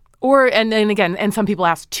swept. Right. Or, and again, and some people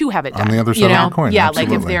ask to have it done. On the other side of the coin. Yeah,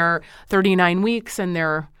 absolutely. like if they're 39 weeks and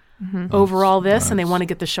they're overall this and they want to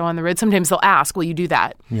get the show on the road, sometimes they'll ask, will you do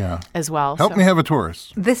that as well? Help me have a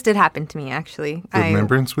Taurus. This did happen to me, actually. With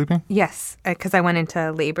membrane sweeping? Yes, because I went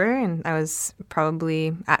into labor and I was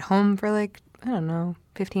probably at home for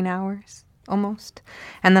 15 hours almost.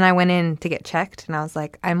 And then I went in to get checked and I was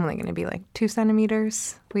like, I'm only going to be 2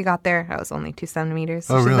 centimeters. We got there. I was only 2 centimeters.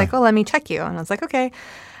 So she's really? like, let me check you. And I was like, okay.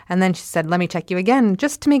 And then she said, let me check you again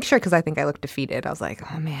just to make sure because I think I looked defeated. I was like,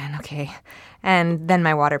 oh, man, okay. And then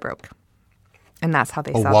my water broke. And that's how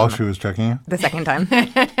they saw while she was checking you? the second time.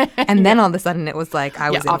 And then all of a sudden it was like I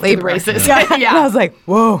was in off to labor. the races. And I was like,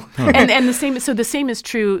 whoa. And the same. So the same is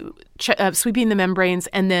true. Sweeping the membranes,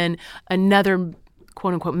 and then another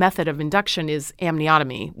quote unquote method of induction is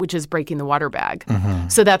amniotomy, which is breaking the water bag. Mm-hmm.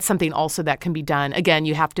 So that's something also that can be done. Again,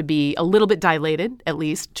 you have to be a little bit dilated at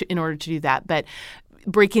least in order to do that, but.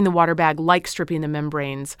 Breaking the water bag, like stripping the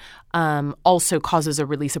membranes, also causes a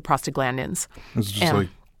release of prostaglandins. It's just like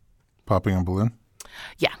popping a balloon?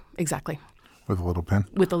 Yeah, exactly. With a little pin?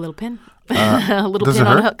 With a little pin. A little does pin it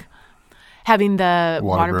on a hurt? hook. Having the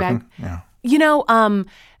water bag. Yeah.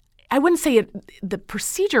 I wouldn't say the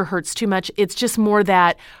procedure hurts too much. It's just more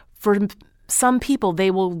that for some people,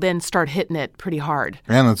 they will then start hitting it pretty hard.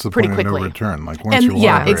 And it's the pretty point quickly. of no return. Like once your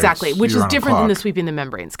water breaks, exactly. Which is you're on a different than the clock. sweeping the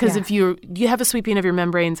membranes. Because if you have a sweeping of your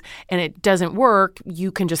membranes and it doesn't work,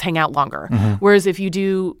 you can just hang out longer. Mm-hmm. Whereas if you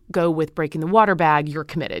do go with breaking the water bag, you're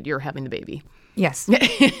committed. You're having the baby. Yes.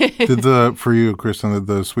 For you, Kristen,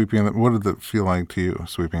 the sweeping, what did it feel like to you,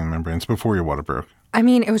 sweeping the membranes before your water broke? I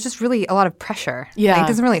mean, it was just really a lot of pressure. Yeah. It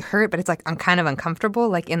doesn't really hurt, but it's I'm kind of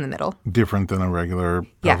uncomfortable, in the middle. Different than a regular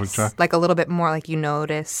pelvic check? A little bit more you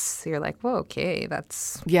notice. You're like, whoa, okay,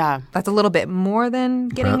 that's Yeah. a little bit more than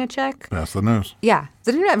getting a check. That's the news. Yeah.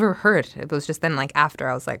 It didn't ever hurt. It was just then after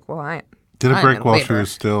I was like, well, Did it I'm break in while she labor.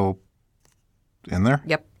 was still in there?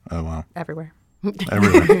 Yep. Oh, wow. Everywhere.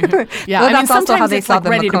 Everywhere. Yeah. Well, that's also how sometimes they it's saw the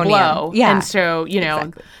ready to meconium. blow. Yeah. And so,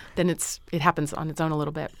 Exactly. then it happens on its own a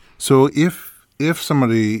little bit. So if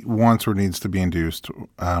somebody wants or needs to be induced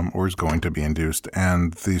or is going to be induced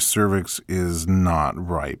and the cervix is not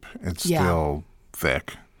ripe, it's still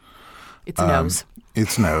thick. It's a nose.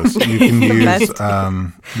 It's nose. You can use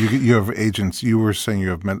you have agents. You were saying you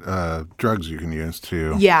have drugs you can use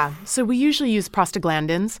too. Yeah. So we usually use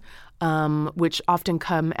prostaglandins, which often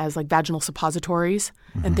come as vaginal suppositories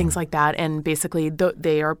and things like that. And basically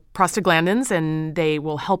they are prostaglandins and they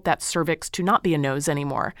will help that cervix to not be a nose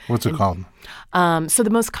anymore. What's it called? So the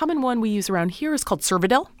most common one we use around here is called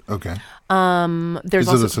Cervidil. Okay. There's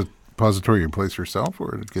Is also it a suppository you place yourself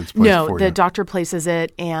or it gets placed for you? No, the doctor places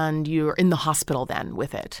it and you're in the hospital then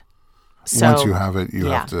with it. So Once you have it, you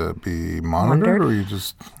have to be monitored or you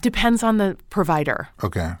just... Depends on the provider.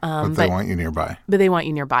 Okay, but they want you nearby. But they want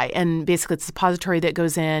you nearby. And basically it's a suppository that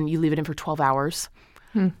goes in, you leave it in for 12 hours.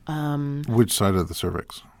 Which side of the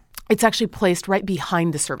cervix? It's actually placed right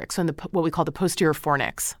behind the cervix, so in what we call the posterior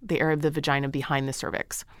fornix, the area of the vagina behind the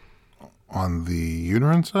cervix. On the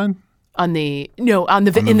uterine side? in the vaginal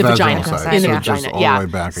vagina. side. In the So vagina, just all yeah. the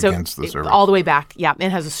way back So against the cervix. all the way back, yeah.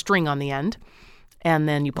 It has a string on the end, and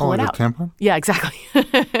then you pull like it a out. tampon? Yeah, exactly.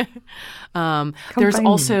 There's find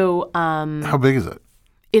also How big is it?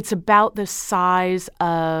 it's about the size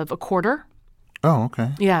of a quarter. Oh,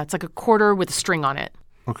 okay. Yeah, it's like a quarter with a string on it.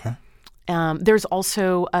 Okay. There's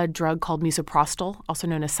also a drug called misoprostol, also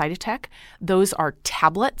known as Cytotec. Those are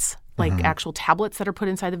tablets, like actual tablets that are put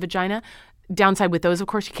inside the vagina. Downside with those, of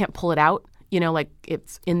course, you can't pull it out. Like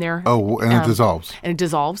it's in there. Oh, and it dissolves. And it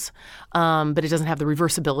dissolves, but it doesn't have the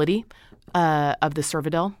reversibility of the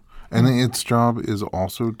Cervidil. And its job is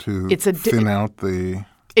also to thin out the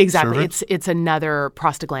Exactly. cervix? It's another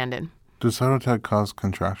prostaglandin. Does Cytotec cause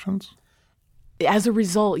contractions? As a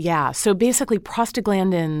result, yeah. So basically,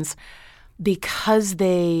 prostaglandins, because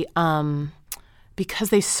they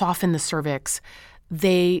soften the cervix,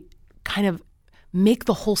 they kind of make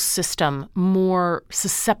the whole system more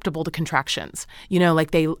susceptible to contractions.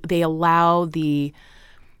 Like they allow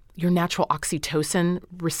your natural oxytocin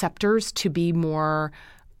receptors to be more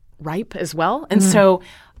ripe as well. And so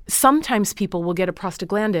sometimes people will get a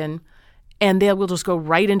prostaglandin and they will just go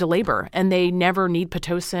right into labor and they never need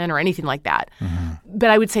Pitocin or anything like that. But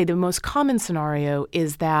I would say the most common scenario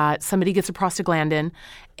is that somebody gets a prostaglandin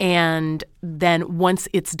and then once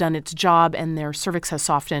it's done its job and their cervix has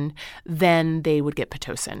softened, then they would get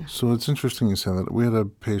Pitocin. So it's interesting you say that. We had a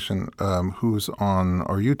patient who's on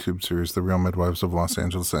our YouTube series, The Real Midwives of Los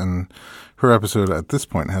Angeles, and her episode at this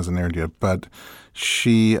point hasn't aired yet, but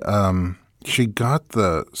she got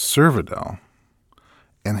the Cervidil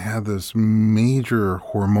and had this major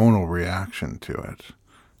hormonal reaction to it.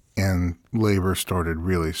 And labor started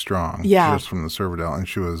really strong just from the Cervidil. And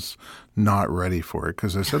she was not ready for it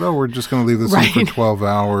because I said, we're just going to leave this in for 12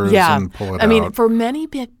 hours and pull it out. I mean, for many,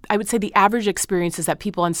 I would say the average experience is that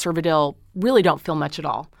people on Cervidil really don't feel much at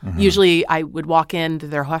all. Usually I would walk into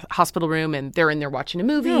their hospital room and they're in there watching a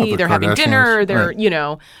movie, they're having dinner, they're,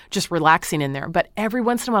 just relaxing in there. But every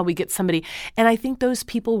once in a while we get somebody, and I think those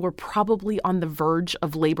people were probably on the verge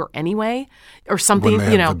of labor anyway or something, when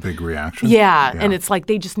they have the big reaction. Yeah, and it's like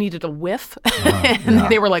they just needed a whiff and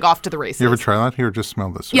they were like off to the races. You ever try that? Here, just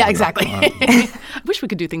smell this. Yeah, exactly. I wish we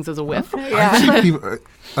could do things as a whiff. I see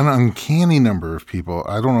an uncanny number of people,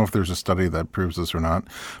 I don't know if there's a study that proves this or not,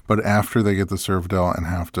 but after they get the Cervidil and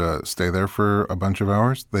have to stay there for a bunch of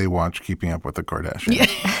hours, they watch Keeping Up with the Kardashians.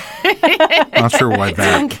 Not sure why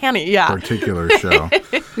that uncanny, particular show.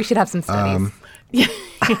 We should have some studies.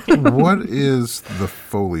 What is the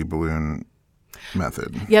Foley balloon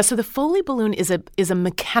method? Yeah, so the Foley balloon is a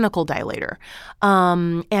mechanical dilator,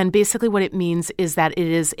 and basically what it means is that it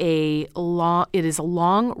is a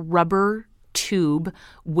long rubber tube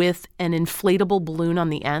with an inflatable balloon on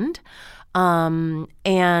the end,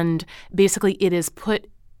 and basically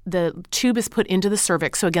the tube is put into the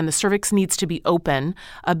cervix. So again, the cervix needs to be open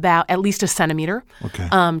about at least a centimeter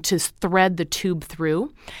to thread the tube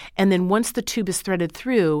through. And then once the tube is threaded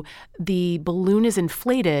through, the balloon is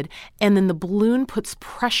inflated, and then the balloon puts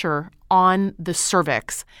pressure on the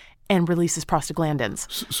cervix and releases prostaglandins.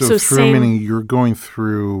 So through meaning you're going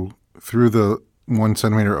through the 1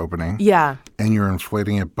 centimeter opening. Yeah. And you're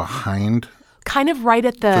inflating it behind kind of right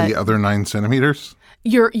at the other 9 centimeters?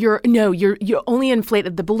 You're only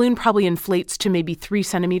inflated. The balloon probably inflates to maybe 3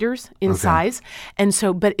 centimeters in size. And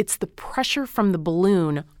so, but it's the pressure from the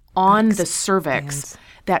balloon on the cervix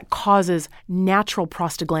that causes natural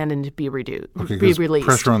prostaglandin to be released.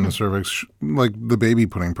 Pressure on the cervix, like the baby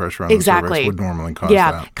putting pressure on the cervix would normally cause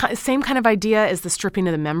that. Same kind of idea as the stripping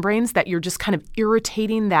of the membranes, that you're just kind of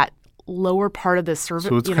irritating that lower part of the cervix.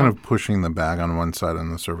 So it's kind of pushing the bag on one side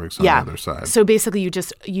and the cervix on the other side. So basically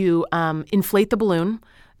you inflate the balloon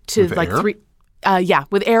to with air? 3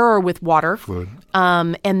 with air or with water. Fluid.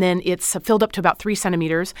 And then it's filled up to about 3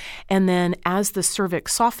 centimeters. And then as the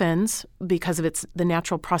cervix softens because of the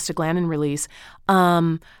natural prostaglandin release,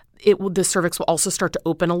 the cervix will also start to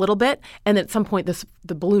open a little bit, and at some point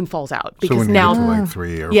the balloon falls out because so when you now get to like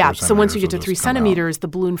 3 or 4 so once you get to it'll 3 centimeters, the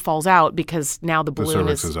balloon falls out because now the balloon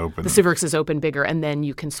is open. The cervix is open bigger, and then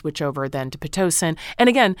you can switch over then to Pitocin. And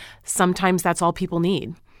again, sometimes that's all people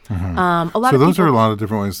need. So those are a lot of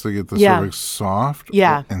different ways to get the cervix soft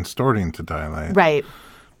and starting to dilate. Right.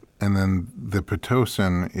 And then the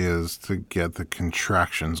Pitocin is to get the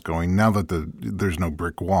contractions going now that there's no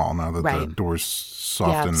brick wall, now that the door's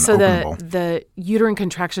soft and openable. So the uterine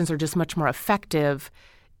contractions are just much more effective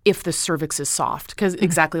if the cervix is soft, because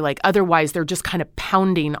exactly like otherwise they're just kind of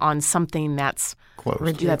pounding on something that's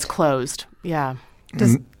closed. That's closed. Yeah.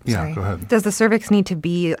 Yeah, go ahead. Does the cervix need to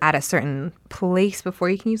be at a certain place before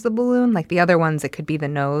you can use the balloon? Like the other ones, it could be the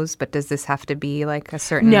nose, but does this have to be like a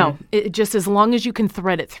certain... No, it just as long as you can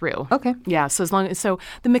thread it through. Okay. Yeah, so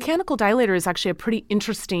the mechanical dilator is actually a pretty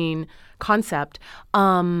interesting concept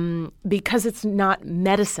because it's not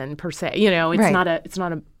medicine per se. It's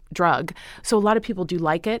not a drug. So a lot of people do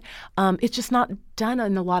like it. It's just not done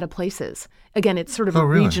in a lot of places. Again, it's sort of a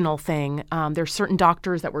regional thing. There's certain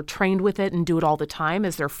doctors that were trained with it and do it all the time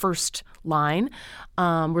as their first line,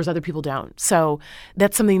 whereas other people don't. So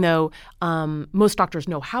that's something, though, most doctors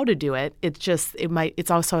know how to do it.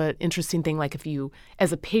 It's also an interesting thing, like if you,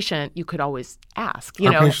 as a patient, you could always ask,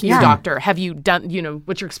 your doctor, have you done,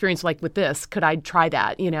 what's your experience like with this? Could I try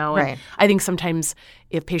that? Right. I think sometimes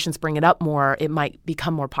if patients bring it up more, it might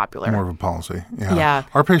become more popular. More of a policy. Yeah. Yeah.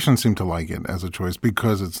 Our patients seem to like it as a choice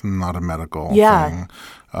because it's not a medical thing.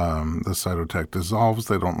 The cytotech dissolves.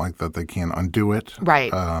 They don't like that they can't undo it.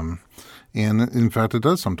 Right. And in fact, it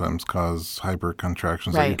does sometimes cause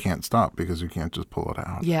hypercontractions that you can't stop because you can't just pull it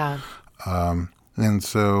out. Yeah. And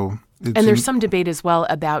so... And there's some debate as well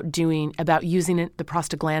about using the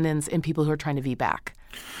prostaglandins in people who are trying to VBAC.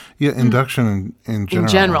 Yeah, induction in general.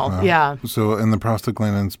 In general, yeah. So, and the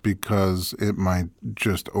prostaglandins, because it might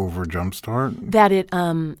just over jumpstart?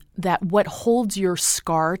 That what holds your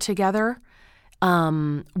scar together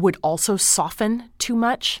would also soften too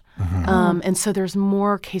much. Mm-hmm. And so there's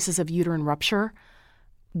more cases of uterine rupture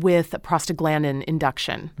with prostaglandin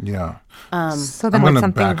induction. Yeah. So then I'm going to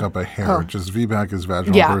back up a hair. Just VBAC is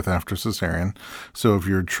vaginal birth after cesarean. So if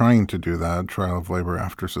you're trying to do that, trial of labor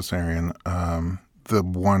after cesarean, the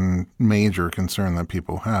one major concern that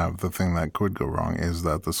people have, the thing that could go wrong, is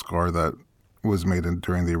that the scar that was made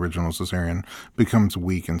during the original cesarean becomes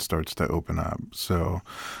weak and starts to open up. So,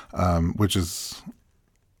 which is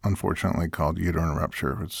unfortunately called uterine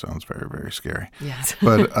rupture, which sounds very, very scary. Yes.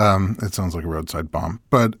 But it sounds like a roadside bomb.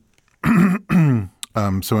 But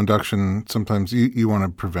so induction, sometimes you want to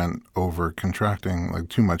prevent over contracting, like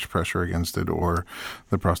too much pressure against it, or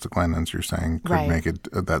the prostaglandins, you're saying, could make it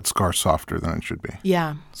that scar softer than it should be.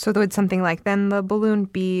 Yeah. So would something like then the balloon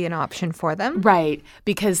be an option for them? Right,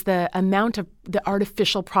 because the amount of the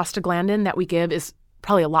artificial prostaglandin that we give is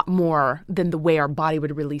probably a lot more than the way our body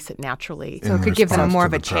would release it naturally. So it could give them more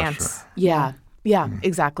of a chance. Yeah. Yeah,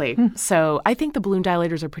 exactly. So I think the balloon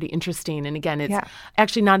dilators are pretty interesting. And again, it's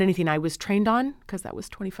actually not anything I was trained on because that was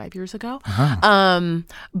 25 years ago.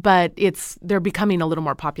 But they're becoming a little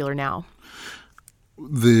more popular now.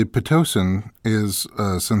 The Pitocin is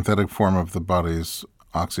a synthetic form of the body's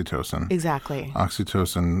oxytocin. Exactly.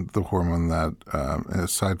 Oxytocin, the hormone that,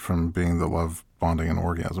 aside from being the love, bonding, and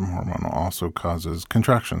orgasm hormone, also causes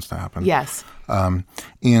contractions to happen. Yes.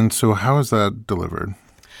 And so how is that delivered?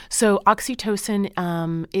 So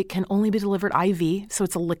oxytocin, it can only be delivered IV, so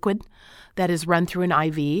it's a liquid that is run through an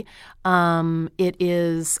IV. It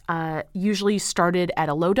is usually started at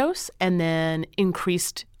a low dose and then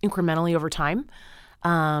increased incrementally over time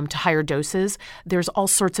to higher doses. There's all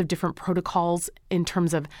sorts of different protocols in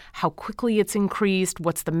terms of how quickly it's increased,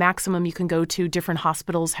 what's the maximum you can go to. Different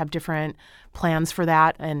hospitals have different plans for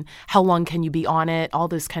that, and how long can you be on it, all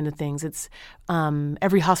those kind of things. It's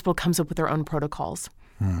every hospital comes up with their own protocols.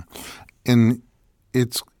 And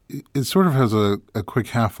it sort of has a quick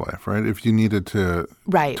half-life, right? If you needed to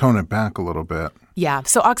tone it back a little bit. Yeah.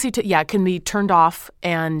 So it can be turned off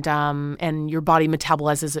and your body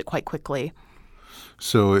metabolizes it quite quickly.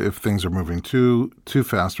 So if things are moving too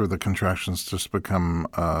fast or the contractions just become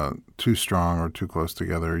too strong or too close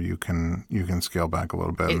together, you can scale back a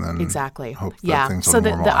little bit and then hope that things will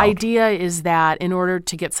normal out. The idea is that in order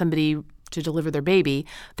to get somebody to deliver their baby,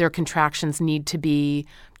 their contractions need to be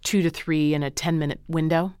 2 to 3 in a 10-minute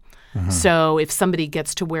window. Mm-hmm. So if somebody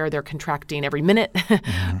gets to where they're contracting every minute,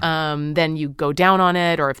 then you go down on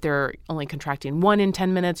it. Or if they're only contracting 1 in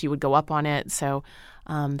 10 minutes, you would go up on it. So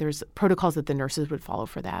there's protocols that the nurses would follow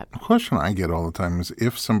for that. The question I get all the time is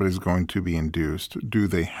if somebody's going to be induced, do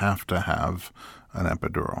they have to have an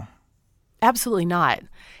epidural? Absolutely not.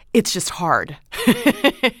 It's just hard.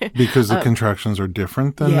 Because the contractions are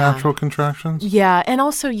different than natural contractions? Yeah. And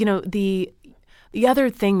also, the other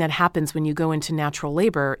thing that happens when you go into natural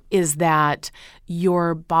labor is that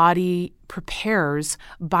your body prepares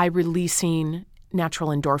by releasing natural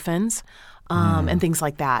endorphins and things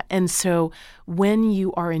like that. And so when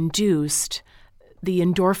you are induced, the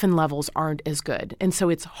endorphin levels aren't as good. And so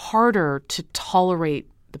it's harder to tolerate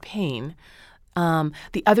the pain.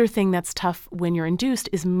 The other thing that's tough when you're induced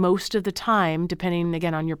is most of the time, depending,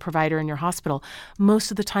 again, on your provider and your hospital, most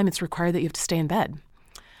of the time it's required that you have to stay in bed.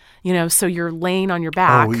 So you're laying on your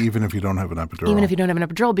back. Oh, even if you don't have an epidural. Even if you don't have an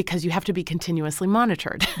epidural, because you have to be continuously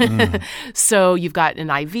monitored. So you've got an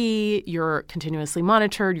IV, you're continuously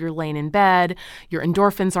monitored, you're laying in bed, your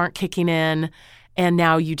endorphins aren't kicking in, and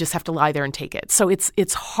now you just have to lie there and take it. So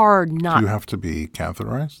it's hard not. Do you have to be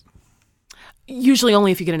catheterized? Usually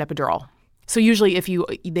only if you get an epidural. So usually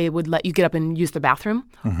they would let you get up and use the bathroom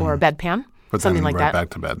or a bedpan. But something then like right that. back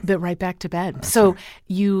to bed. But right back to bed. So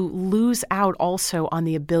you lose out also on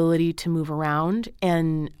the ability to move around,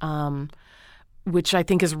 and which I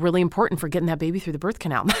think is really important for getting that baby through the birth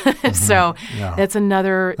canal. So that's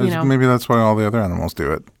another, Maybe that's why all the other animals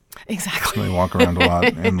do it. Exactly. They walk around a lot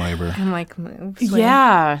in labor. And like move. Swing.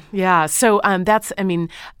 Yeah. So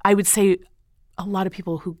I would say a lot of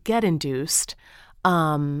people who get induced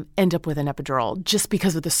end up with an epidural just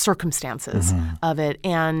because of the circumstances of it.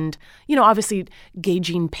 And, obviously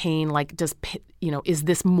gauging pain, like is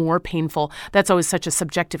this more painful? That's always such a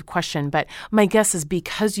subjective question. But my guess is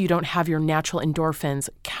because you don't have your natural endorphins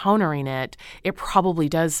countering it, it probably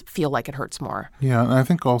does feel like it hurts more. Yeah. And I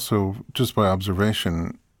think also just by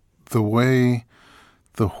observation, the way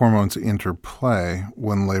the hormones interplay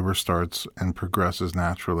when labor starts and progresses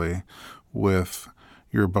naturally with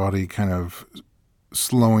your body kind of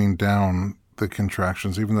slowing down the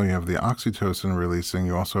contractions, even though you have the oxytocin releasing,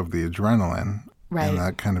 you also have the adrenaline. Right. And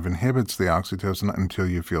that kind of inhibits the oxytocin until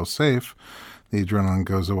you feel safe. The adrenaline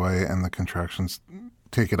goes away and the contractions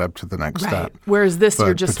take it up to the next step. Whereas this, but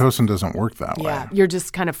you're just... Pitocin doesn't work that way. Yeah, you're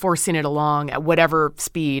just kind of forcing it along at whatever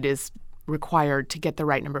speed is required to get the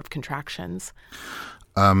right number of contractions.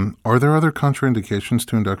 Are there other contraindications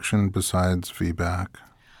to induction besides VBAC?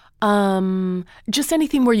 Just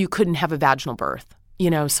anything where you couldn't have a vaginal birth.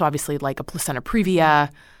 So obviously like a placenta previa,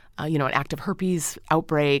 an active herpes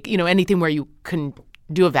outbreak, anything where you couldn't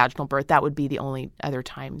do a vaginal birth, that would be the only other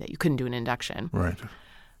time that you couldn't do an induction. Right.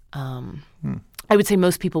 I would say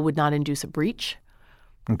most people would not induce a breech,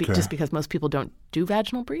 just because most people don't do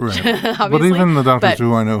vaginal breech, right. But even the doctors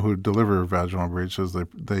who I know who deliver vaginal breaches,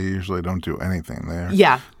 they usually don't do anything there.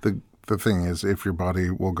 Yeah. The thing is, if your body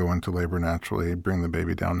will go into labor naturally, bring the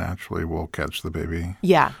baby down naturally, we'll catch the baby.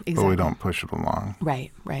 Yeah, exactly. But we don't push it along.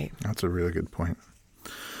 Right. That's a really good point.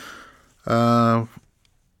 Other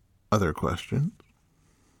question.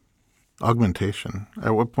 Augmentation.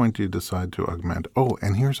 At what point do you decide to augment? Oh,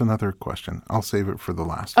 and here's another question. I'll save it for the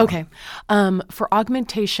last one. Okay. For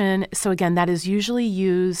augmentation, so again, that is usually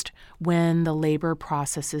used when the labor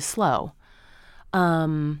process is slow.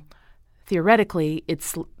 Theoretically,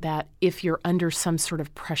 it's that if you're under some sort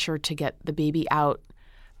of pressure to get the baby out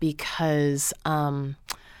because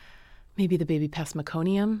maybe the baby passed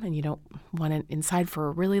meconium and you don't want it inside for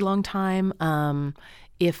a really long time.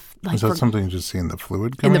 Is that something you just see in the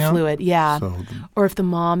fluid coming out? In the fluid, yeah. Or if the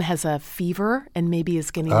mom has a fever and maybe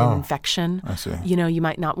is getting an infection. I see. You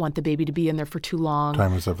might not want the baby to be in there for too long.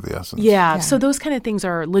 Time is of the essence. Yeah. So those kind of things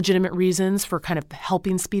are legitimate reasons for kind of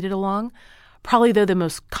helping speed it along. Probably, though, the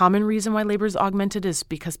most common reason why labor is augmented is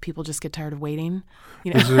because people just get tired of waiting.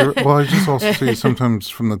 Well, I just also see sometimes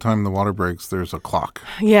from the time the water breaks, there's a clock.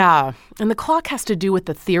 Yeah. And the clock has to do with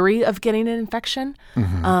the theory of getting an infection.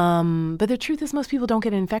 But the truth is most people don't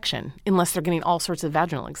get an infection unless they're getting all sorts of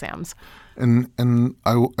vaginal exams. And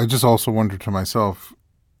I just also wonder to myself,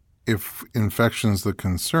 if infection's the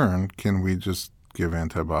concern, can we just give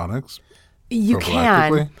antibiotics? You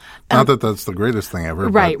can. Not that that's the greatest thing ever.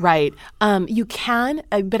 Right. You can,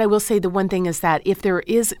 but I will say the one thing is that if there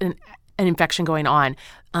is an infection going on,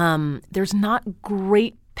 there's not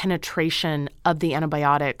great penetration of the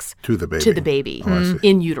antibiotics to the baby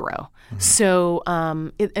in utero. So,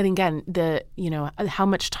 and again, how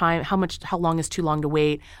long is too long to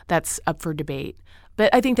wait? That's up for debate.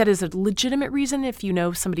 But I think that is a legitimate reason if you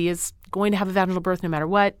know somebody is going to have a vaginal birth no matter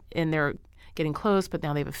what, and they're getting close, but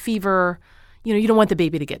now they have a fever. You don't want the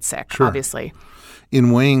baby to get sick, obviously.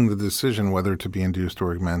 In weighing the decision whether to be induced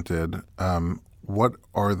or augmented, what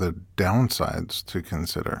are the downsides to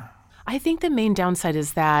consider? I think the main downside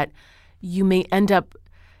is that you may end up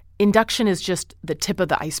induction is just the tip of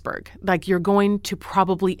the iceberg. Like you're going to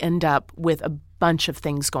probably end up with a bunch of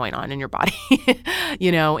things going on in your body,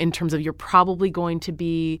 in terms of you're probably going to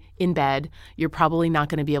be in bed. You're probably not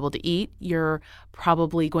going to be able to eat. You're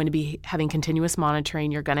probably going to be having continuous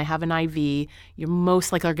monitoring. You're going to have an IV. You're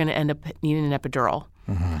most likely going to end up needing an epidural,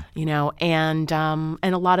 and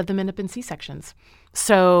a lot of them end up in C-sections.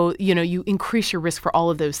 So, you increase your risk for all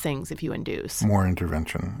of those things if you induce. More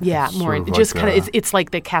intervention. Yeah, it's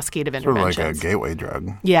like the cascade of interventions. Sort of like a gateway drug.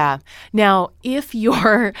 Yeah. Now, if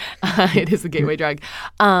you're, it is a gateway runaway drug.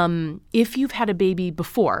 If you've had a baby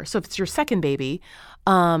before, so if it's your second baby,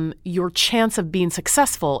 your chance of being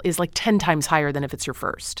successful is like 10 times higher than if it's your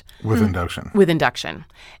first. With induction. With induction.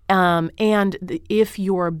 If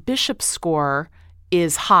your Bishop score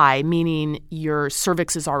is high, meaning your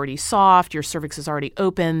cervix is already soft, your cervix is already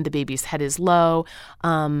open, the baby's head is low,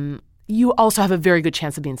 you also have a very good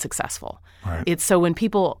chance of being successful. Right. It's so when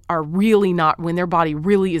people are really not, when their body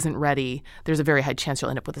really isn't ready, there's a very high chance you'll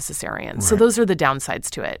end up with a cesarean. Right. So those are the downsides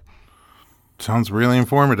to it. Sounds really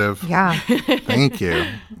informative. Yeah. Thank you.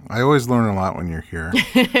 I always learn a lot when you're here.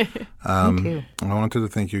 Me too. I wanted to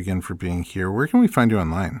thank you again for being here. Where can we find you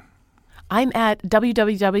online? I'm at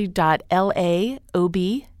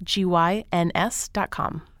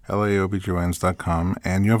www.laobgyns.com. laobgyns.com,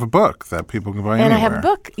 and you have a book that people can buy anywhere. And I have a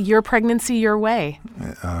book, Your Pregnancy, Your Way.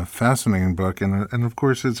 A fascinating book, and of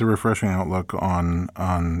course it's a refreshing outlook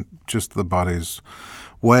on just the body's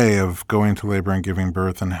way of going to labor and giving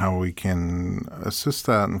birth and how we can assist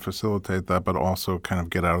that and facilitate that, but also kind of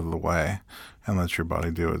get out of the way and let your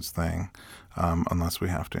body do its thing, unless we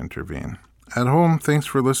have to intervene. At home, thanks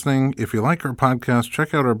for listening. If you like our podcast,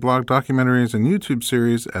 check out our blog, documentaries, and YouTube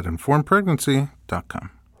series at informedpregnancy.com.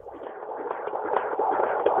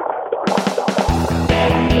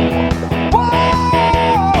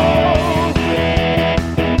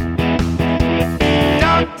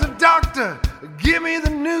 Doctor, give me the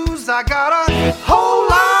news. I got a whole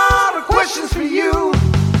lot of questions for you.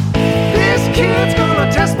 This kid's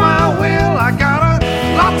gonna test my will. I got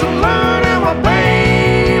a lot to learn, and my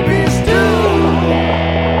baby's due.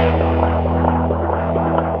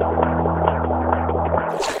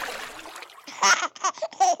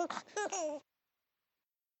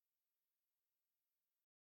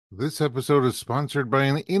 This episode is sponsored by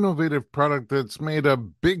an innovative product that's made a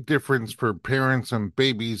big difference for parents and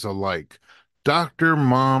babies alike. Dr.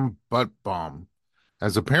 Mom Butt Balm.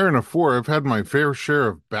 As a parent of 4, I've had my fair share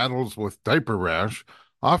of battles with diaper rash,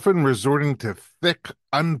 often resorting to thick,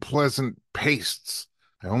 unpleasant pastes.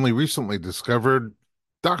 I only recently discovered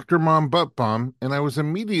Dr. Mom Butt Balm, and I was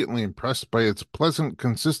immediately impressed by its pleasant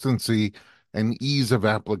consistency and ease of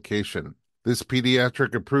application. This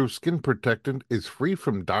pediatric-approved skin protectant is free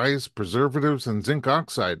from dyes, preservatives, and zinc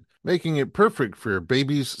oxide, making it perfect for your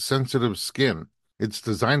baby's sensitive skin. It's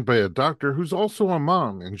designed by a doctor who's also a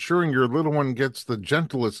mom, ensuring your little one gets the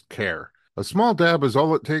gentlest care. A small dab is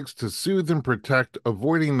all it takes to soothe and protect,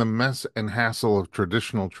 avoiding the mess and hassle of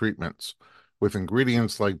traditional treatments. With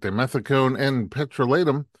ingredients like dimethicone and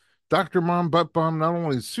petrolatum, Dr. Mom Butt Balm not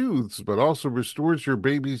only soothes, but also restores your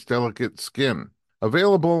baby's delicate skin.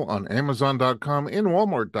 Available on Amazon.com and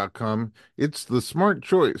Walmart.com, it's the smart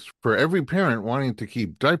choice for every parent wanting to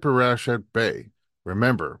keep diaper rash at bay.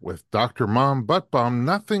 Remember, with Dr. Mom Butt Balm,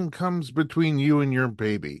 nothing comes between you and your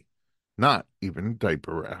baby, not even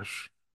diaper rash.